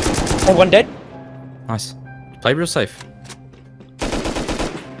 Oh, one dead. Nice. Play real safe.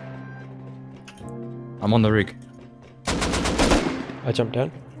 I'm on the rig. I jumped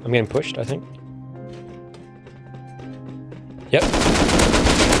down. I'm getting pushed, I think. Yep.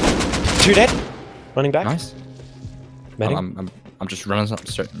 2 dead. Running back. Nice. Medic. I'm just running up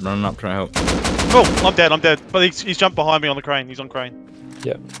trying to help. Oh, I'm dead. But he's jumped behind me on the crane. He's on crane.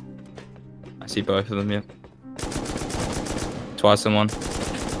 Yep. I see both of them, yeah. Twice in one.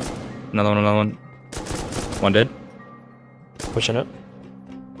 Another one. One dead. Pushing up.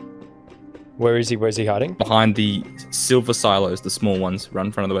 Where is he? Where's he hiding? Behind the silver silos, the small ones, right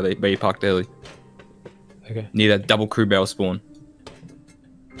in front of the where you parked early. Okay. Near that double crew barrel spawn.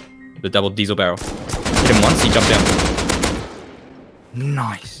 The double diesel barrel. Hit him once, he jumped down.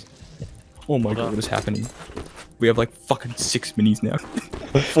 Nice. Oh my god, what is happening? We have like fucking 6 minis now.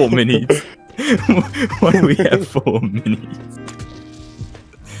 4 minis. Why do we have 4 minis?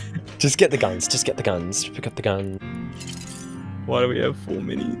 Just get the guns. Pick up the gun. Why do we have 4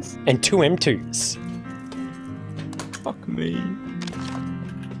 minis? And 2 M2s. Fuck me.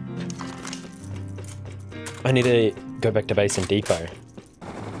 I need to go back to base and depot.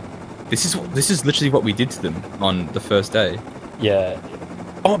 This is literally what we did to them on the first day. Yeah.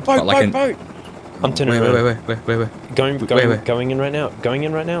 Oh, boat! I'm turning around. Wait. Going in right now.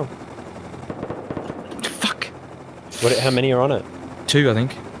 Fuck. How many are on it? 2, I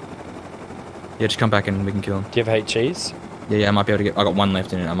think. Yeah, just come back and we can kill them. Do you have HEs? Yeah, I might be able to get... I got 1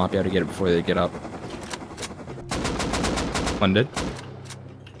 left in it. I might be able to get it before they get up. 1 dead.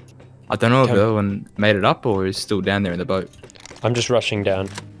 I don't know if the other one made it up or is still down there in the boat. I'm just rushing down.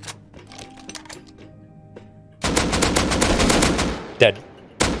 Dead.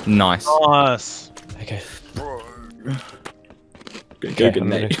 Nice. Nice. Okay. Good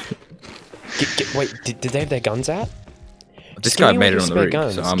Nate. Wait, did they have their guns out? This guy made it on the rig.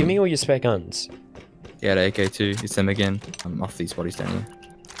 Guns. So Give me all your spare guns. Yeah, the AK2. It's them again. I'm off these bodies down here.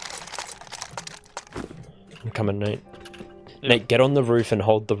 I'm coming, Nate. Yep. Nate, get on the roof and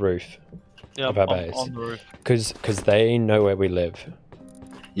hold the roof. Yeah, of our base. on the roof. Because they know where we live.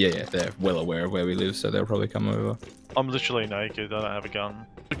 Yeah, they're well aware of where we live, so they'll probably come over. I'm literally naked. I don't have a gun.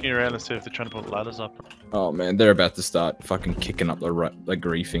 Looking around to see if they're trying to put ladders up. Oh man, they're about to start fucking kicking up the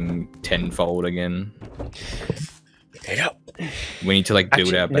griefing tenfold again. Get up. We need to like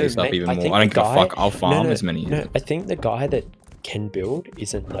build our base up even more. I don't give a fuck. I'll farm as many. No, I think the guy that can build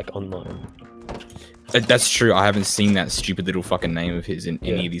isn't like online. That's true. I haven't seen that stupid little fucking name of his in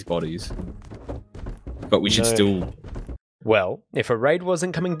any of these bodies. But we should still... Well, if a raid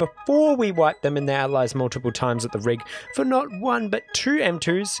wasn't coming before we wiped them and their allies multiple times at the rig for not 1 but 2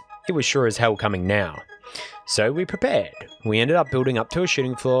 M2s, it was sure as hell coming now. So we prepared. We ended up building up to a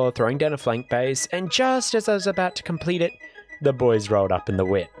shooting floor, throwing down a flank base, and just as I was about to complete it, the boys rolled up in the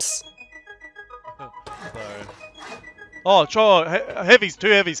whips. Heavies, 2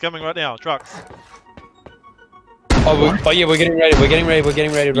 heavies coming right now, trucks. Oh yeah, we're getting ready. We're getting ready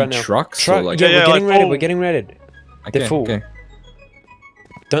right now. Trucks? Yeah, we're getting ready. We're getting ready. Okay, They're full. Okay.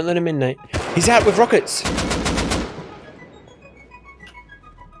 Don't let him in, Nate. He's out with rockets.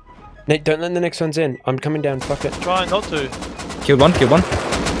 Nate, don't let the next one's in. I'm coming down. Fuck it. Trying not to. Killed one. Got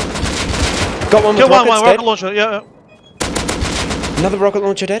one with Kill one, rockets, rocket launcher. Yeah. Another rocket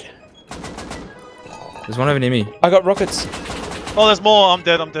launcher dead. There's one over near me. I got rockets. Oh, there's more. I'm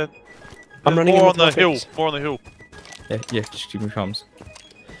dead. I'm running in more with on the hill. rockets. More on the hill. Yeah, just give me comms.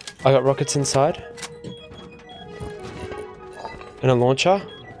 I got rockets inside. And a launcher.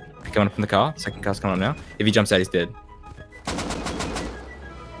 Coming up from the car. Second car's coming up now. If he jumps out, he's dead.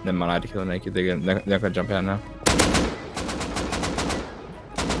 Never mind, I had to kill him naked. They're gonna jump out now.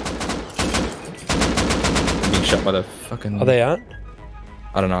 I'm being shot by the fucking... Are they out?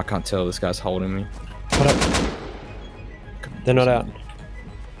 I don't know, I can't tell. This guy's holding me. What up? They're not out.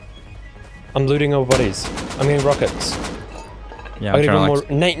 I'm looting all bodies. I'm getting rockets. Yeah, I I'm gotta trying go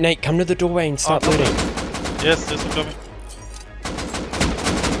to more. Nate, come to the doorway and start looting. Yes, I'm coming.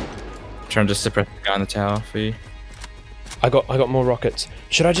 trying to just suppress the guy in the tower for you. I got more rockets.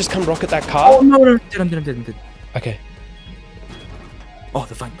 Should I just come rocket that car? Oh no, I'm dead. Okay. Oh,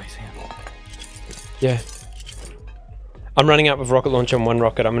 the flank base, Yeah. I'm running out of rocket launcher and 1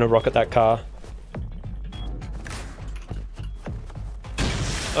 rocket. I'm gonna rocket that car.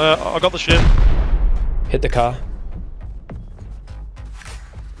 I got the ship. Hit the car.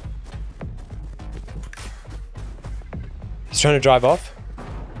 He's trying to drive off.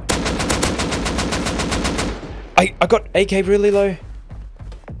 I got AK really low.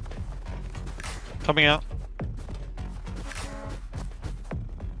 Coming out.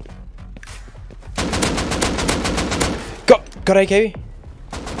 Got AK.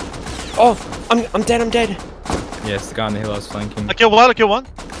 Oh, I'm dead. Yeah, it's the guy on the hill I was flanking. I killed one.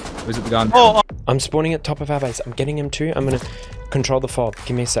 Was it the guy on the Oh, hill? I'm spawning at top of our base. I'm getting him too. I'm gonna control the fob.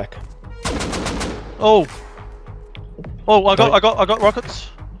 Give me a sec. oh. I got rockets.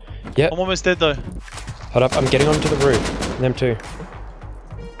 Yep. I'm almost dead though. Hold up. I'm getting onto the roof. Them too.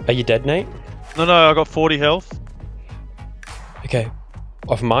 Are you dead, Nate? No, I got 40 health. Okay.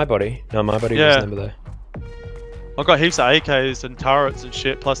 Off my body. No, my body Yeah. was never there. I got heaps of AKs and turrets and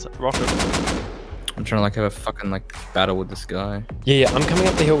shit, plus rockets. I'm trying to like have a fucking like battle with this guy. Yeah. I'm coming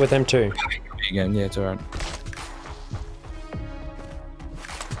up the hill with them too. Again, yeah, it's alright.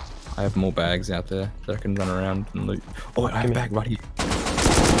 I have more bags out there that I can run around and loot. Oh, I have a bag right here.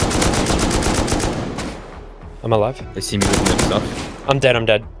 I'm alive. They see me looting their stuff. I'm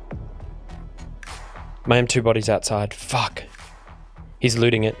dead. My M2 body's outside. Fuck. He's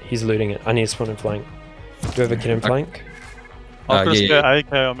looting it. I need to spawn in flank. Do you have a kid in flank? I've got a yeah, spare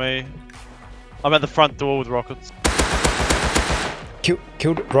AK on me. I'm at the front door with rockets.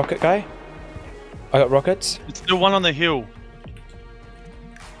 Killed rocket guy? I got rockets. It's still one on the hill.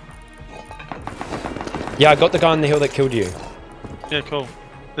 Yeah, I got the guy on the hill that killed you. Yeah, cool.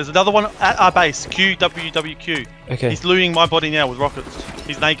 There's another one at our base, QWWQ. Okay. He's looting my body now with rockets.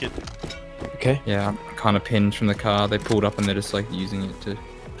 He's naked. Okay. Yeah, I'm kind of pinned from the car. They pulled up and they're just like using it to.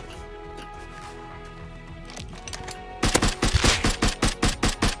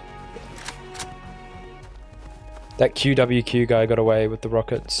 That QWQ guy got away with the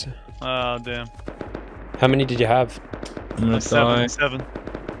rockets. Oh, damn. How many did you have? I'm gonna die. Seven.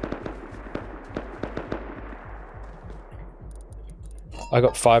 I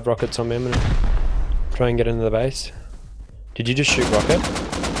got 5 rockets on me. I'm gonna try and get into the base. Did you just shoot rocket?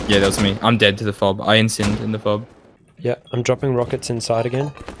 Yeah, that was me. I'm dead to the fob. I incined in the fob. Yeah, I'm dropping rockets inside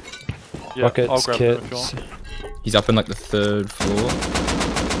again. Yeah, Rockets, I'll grab them if you kits. want. He's up in like the 3rd floor.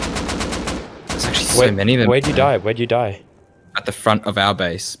 There's actually so many of them. Where'd you die? Where'd you die? At the front of our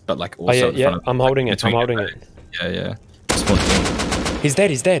base, but like also Oh yeah, at the front of, I'm holding it. I'm between holding our it. base. Yeah. Just one thing. He's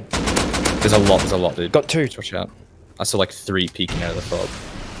dead. There's a lot, dude. Got 2. Just watch out. I saw like 3 peeking out of the fob.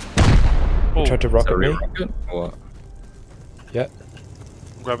 Oh, Tried to Is that rocket a real me. rocket? Or what? Yeah.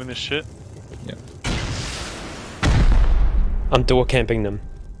 I'm grabbing this shit. Yeah. I'm door camping them.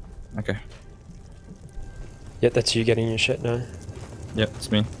 Okay. Yeah, that's you getting your shit now. Yep,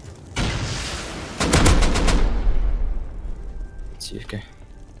 it's me. It's you, okay.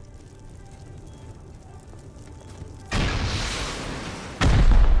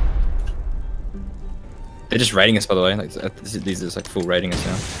 They're just raiding us, by the way. Like these are just like full raiding us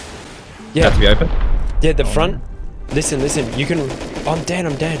now. Yeah. Have to be open. Yeah, the front. Listen. You can. Oh, I'm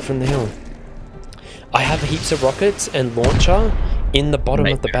dead from the hill. I have heaps of rockets and launcher in the bottom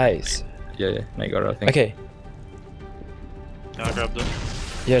of the base. Yeah. No, you got it, I think. Okay. Yeah, I grabbed it.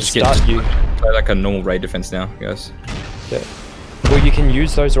 Yeah, Just start you. play like a normal raid defense now, guys. Yeah. Well, you can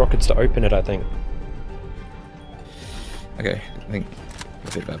use those rockets to open it, I think. Okay, I think a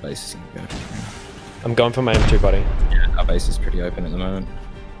bit of our base is gonna go. I'm going for my M2, buddy. Yeah, our base is pretty open at the moment.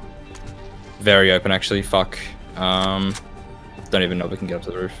 Very open, actually. Fuck. Don't even know if we can get up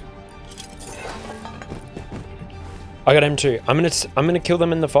to the roof. I got M2. I'm gonna kill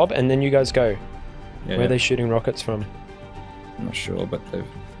them in the fob, and then you guys go. Yeah, Where are they shooting rockets from? I'm not sure, but they've.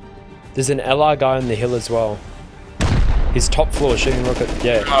 There's an LR guy on the hill as well. His top floor shooting rocket.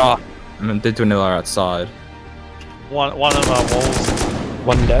 Yeah. Ah! I mean, they're doing LR outside. One of our walls.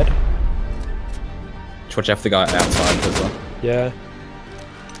 One dead. Watch out for the guy outside as well. Yeah.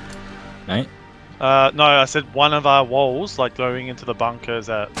 Nate? No, I said one of our walls, like going into the bunkers,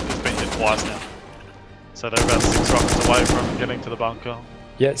 has been hit twice now. So they're about 6 rockets away from getting to the bunker.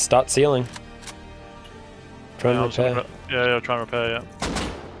 Yeah. Start sealing. Try and repair. Yeah, try and repair, yeah.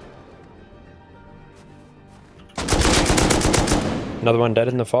 Another one dead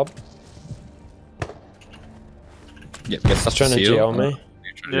in the fob. Yep, get stuff He's trying to seal. GL me.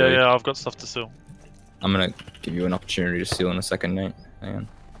 Yeah, I've got stuff to seal. I'm gonna give you an opportunity to seal in a second, Nate. Hang on.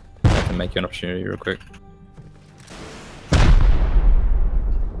 I can make you an opportunity real quick.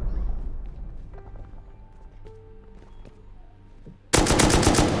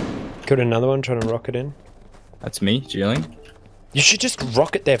 Killed another one trying to rocket in. That's me, GLing. You should just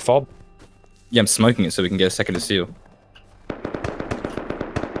rocket there, Fob. Yeah, I'm smoking it so we can get a second to seal.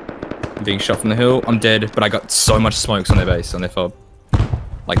 I'm being shot from the hill. I'm dead, but I got so much smokes on their base, on their fob.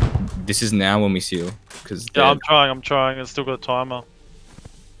 Like, this is now when we seal. Cause yeah, I'm trying. It's still got a timer.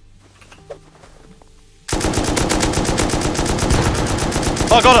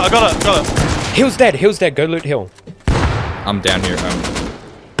 Oh, I got it. Hill's dead. Go loot Hill. I'm down here.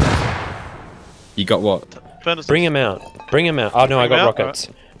 You got what? Furnace. Bring him out. Oh no, I got rockets.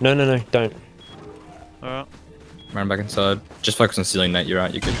 No, don't. Alright. Run back inside. Just focus on sealing, Nate. You're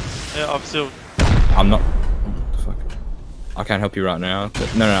right. You could. Yeah, I've sealed. I'm not. What the fuck? I can't help you right now.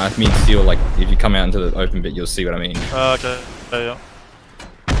 But no, I mean seal. Like, if you come out into the open bit, you'll see what I mean. Okay. Yeah.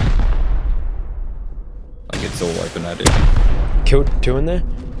 Like, it's all open at it. Killed 2 in there.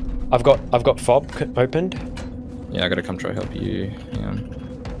 I've got fob opened. Yeah, I gotta come try help you. Yeah.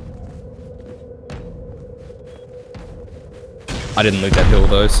 I didn't loot that hill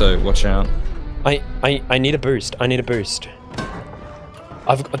though, so watch out. I need a boost.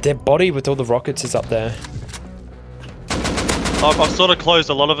 I've got their body with all the rockets is up there. I've sort of closed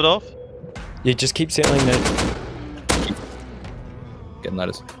a lot of it off. You just keep settling that. Getting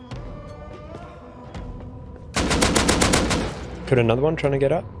ladders. Could another one trying to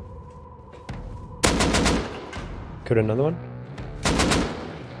get up? Could another one?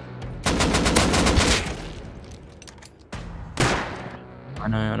 I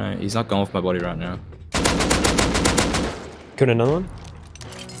know. He's not going for my body right now. Could another one?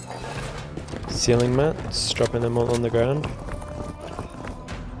 Ceiling mats, dropping them all on the ground.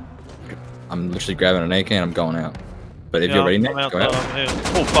 I'm literally grabbing an AK and I'm going out. But if Yeah, you're ready, I'm Nick, go out. I'm here.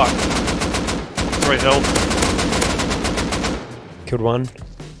 Oh fuck. 3 health. Killed 1.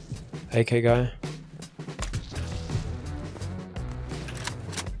 AK guy.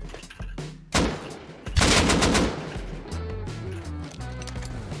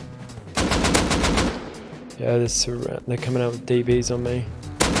 Yeah, they're coming out with DBs on me.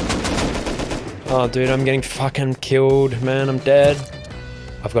 Oh, dude, I'm getting fucking killed, man. I'm dead.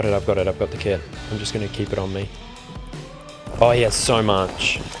 I've got the kit. I'm just gonna keep it on me. Oh, he has so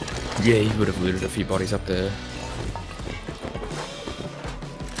much. Yeah, he would have looted a few bodies up there.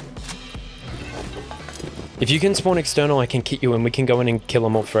 If you can spawn external, I can kit you and we can go in and kill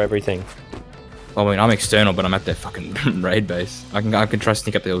them all for everything. I mean, I'm external, but I'm at their fucking raid base. I can try to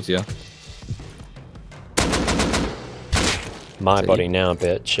sneak up the hills, yeah. My body now,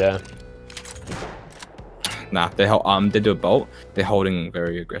 bitch, yeah. Nah, they do a bolt. They're holding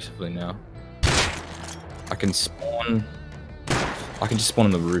very aggressively now. I can just spawn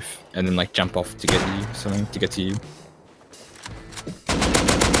on the roof and then like jump off to get you something to get to you.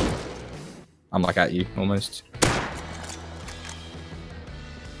 I'm like at you almost.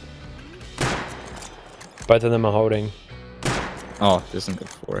 Both of them are holding. Oh, there's some good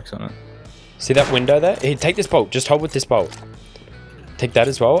 4x on it. See that window there? Hey, take this bolt. Just hold with this bolt. Take that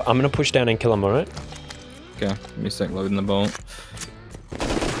as well. I'm gonna push down and kill him, alright? Okay, let me start loading the bolt.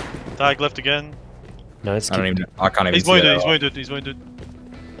 Tag left again. No, it's I can't even He's see wounded, that. he's wounded.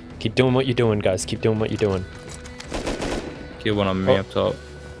 Keep doing what you're doing, guys. Keep doing what you're doing. Kill one on me Oh. up top.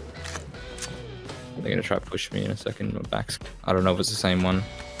 They're gonna try to push me in a second. My back's... I don't know if it's the same one.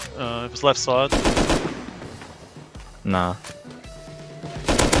 If it's left side. Nah.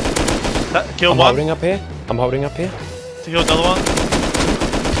 Kill I'm one. holding up here. Kill another one.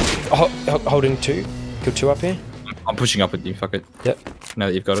 Holding 2. Kill 2 up here. I'm pushing up with you, fuck it. Yep. Now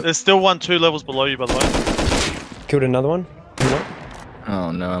that you've got it. There's still one 2 levels below you, by the way. Killed another one.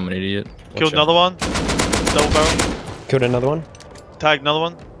 Oh no, I'm an idiot. Killed another one. Double barrel. Killed another one. Tagged another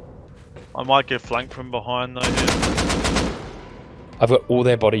one. I might get flanked from behind though here. I've got all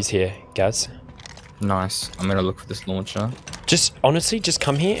their bodies here, Gaz. Nice. I'm gonna look for this launcher. Just, honestly, just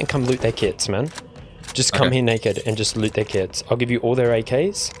come here and come loot their kits, man. Just come here naked and just loot their kits. I'll give you all their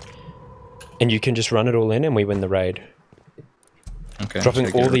AKs. And you can just run it all in and we win the raid. Okay.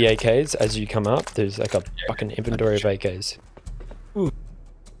 Dropping all the AKs as you come up. There's like a fucking inventory of AKs.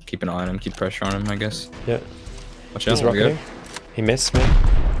 Keep an eye on him, keep pressure on him, I guess. Yeah. Watch out, He's we're good. rocketing. He missed me.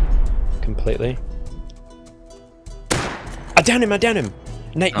 Completely. I down him!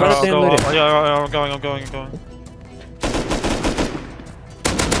 Nate, run up there and loot him. Yeah, I'm going.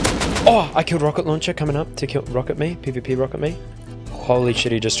 Oh, I killed rocket launcher coming up to kill rocket me. PvP rocket me. Holy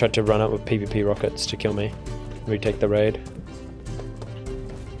shit, he just tried to run up with PvP rockets to kill me. Retake the raid.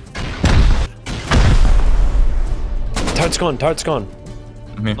 Turret's gone, turret's gone.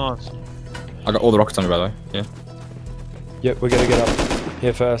 I'm here. Nice. I got all the rockets on me, by the way. Yeah. Yep, we gotta get up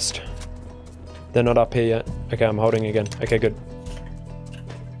here first. They're not up here yet. Okay, I'm holding again. Okay, good.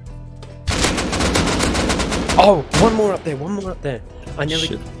 Oh, one more up there, one more up there. I nearly...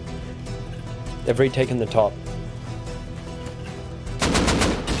 Shit. They've retaken the top.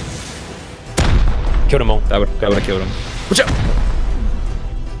 Killed them all. That would have killed him. Watch out!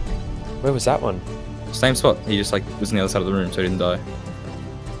 Where was that one? Same spot. He just like was on the other side of the room, so he didn't die.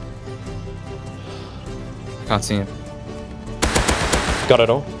 Can't see him. Got it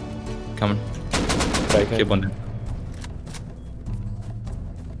all. Coming. Okay. Keep one down.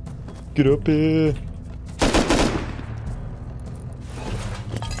 Get up here.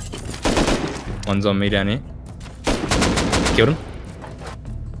 One's on me down here. Killed him.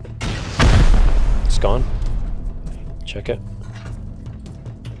 It's gone. Check it.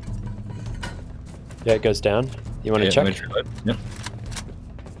 Yeah, it goes down. You want to check? Yep.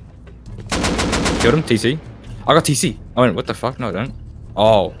 Killed him. TC. I got TC. I went, what the fuck? No, I don't.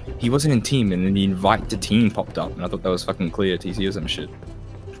 Oh, he wasn't in team, and then the invite to team popped up, and I thought that was fucking clear. TC or some shit.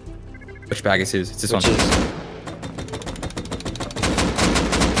 Which bag is his? It's this one.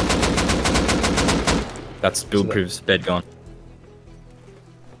 That's build proof's bed gone.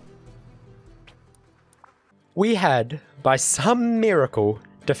 We had, by some miracle,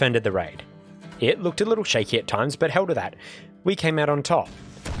 defended the raid. It looked a little shaky at times, but held to that. We came out on top.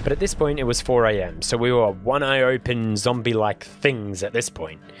 But at this point it was 4 AM, so we were one eye open zombie-like things at this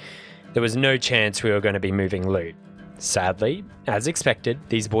point. There was no chance we were going to be moving loot. Sadly, as expected,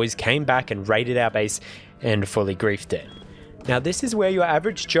 these boys came back and raided our base and fully griefed it. Now this is where your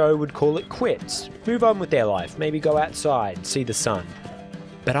average Joe would call it quits, move on with their life, maybe go outside, see the sun.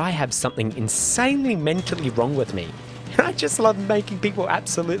 But I have something insanely mentally wrong with me, and I just love making people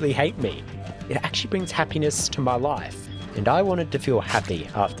absolutely hate me. It actually brings happiness to my life, and I wanted to feel happy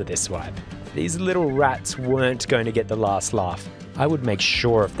after this wipe. These little rats weren't going to get the last laugh. I would make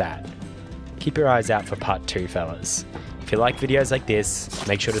sure of that. Keep your eyes out for part 2, fellas. If you like videos like this,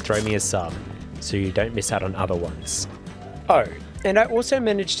 make sure to throw me a sub, so you don't miss out on other ones. Oh, and I also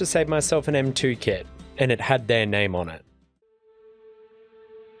managed to save myself an M2 kit, and it had their name on it.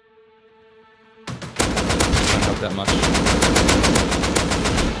 Not that much.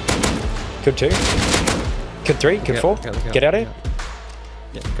 Killed 2? Killed 3? Killed 4? Get out of here?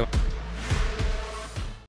 Yeah, come on.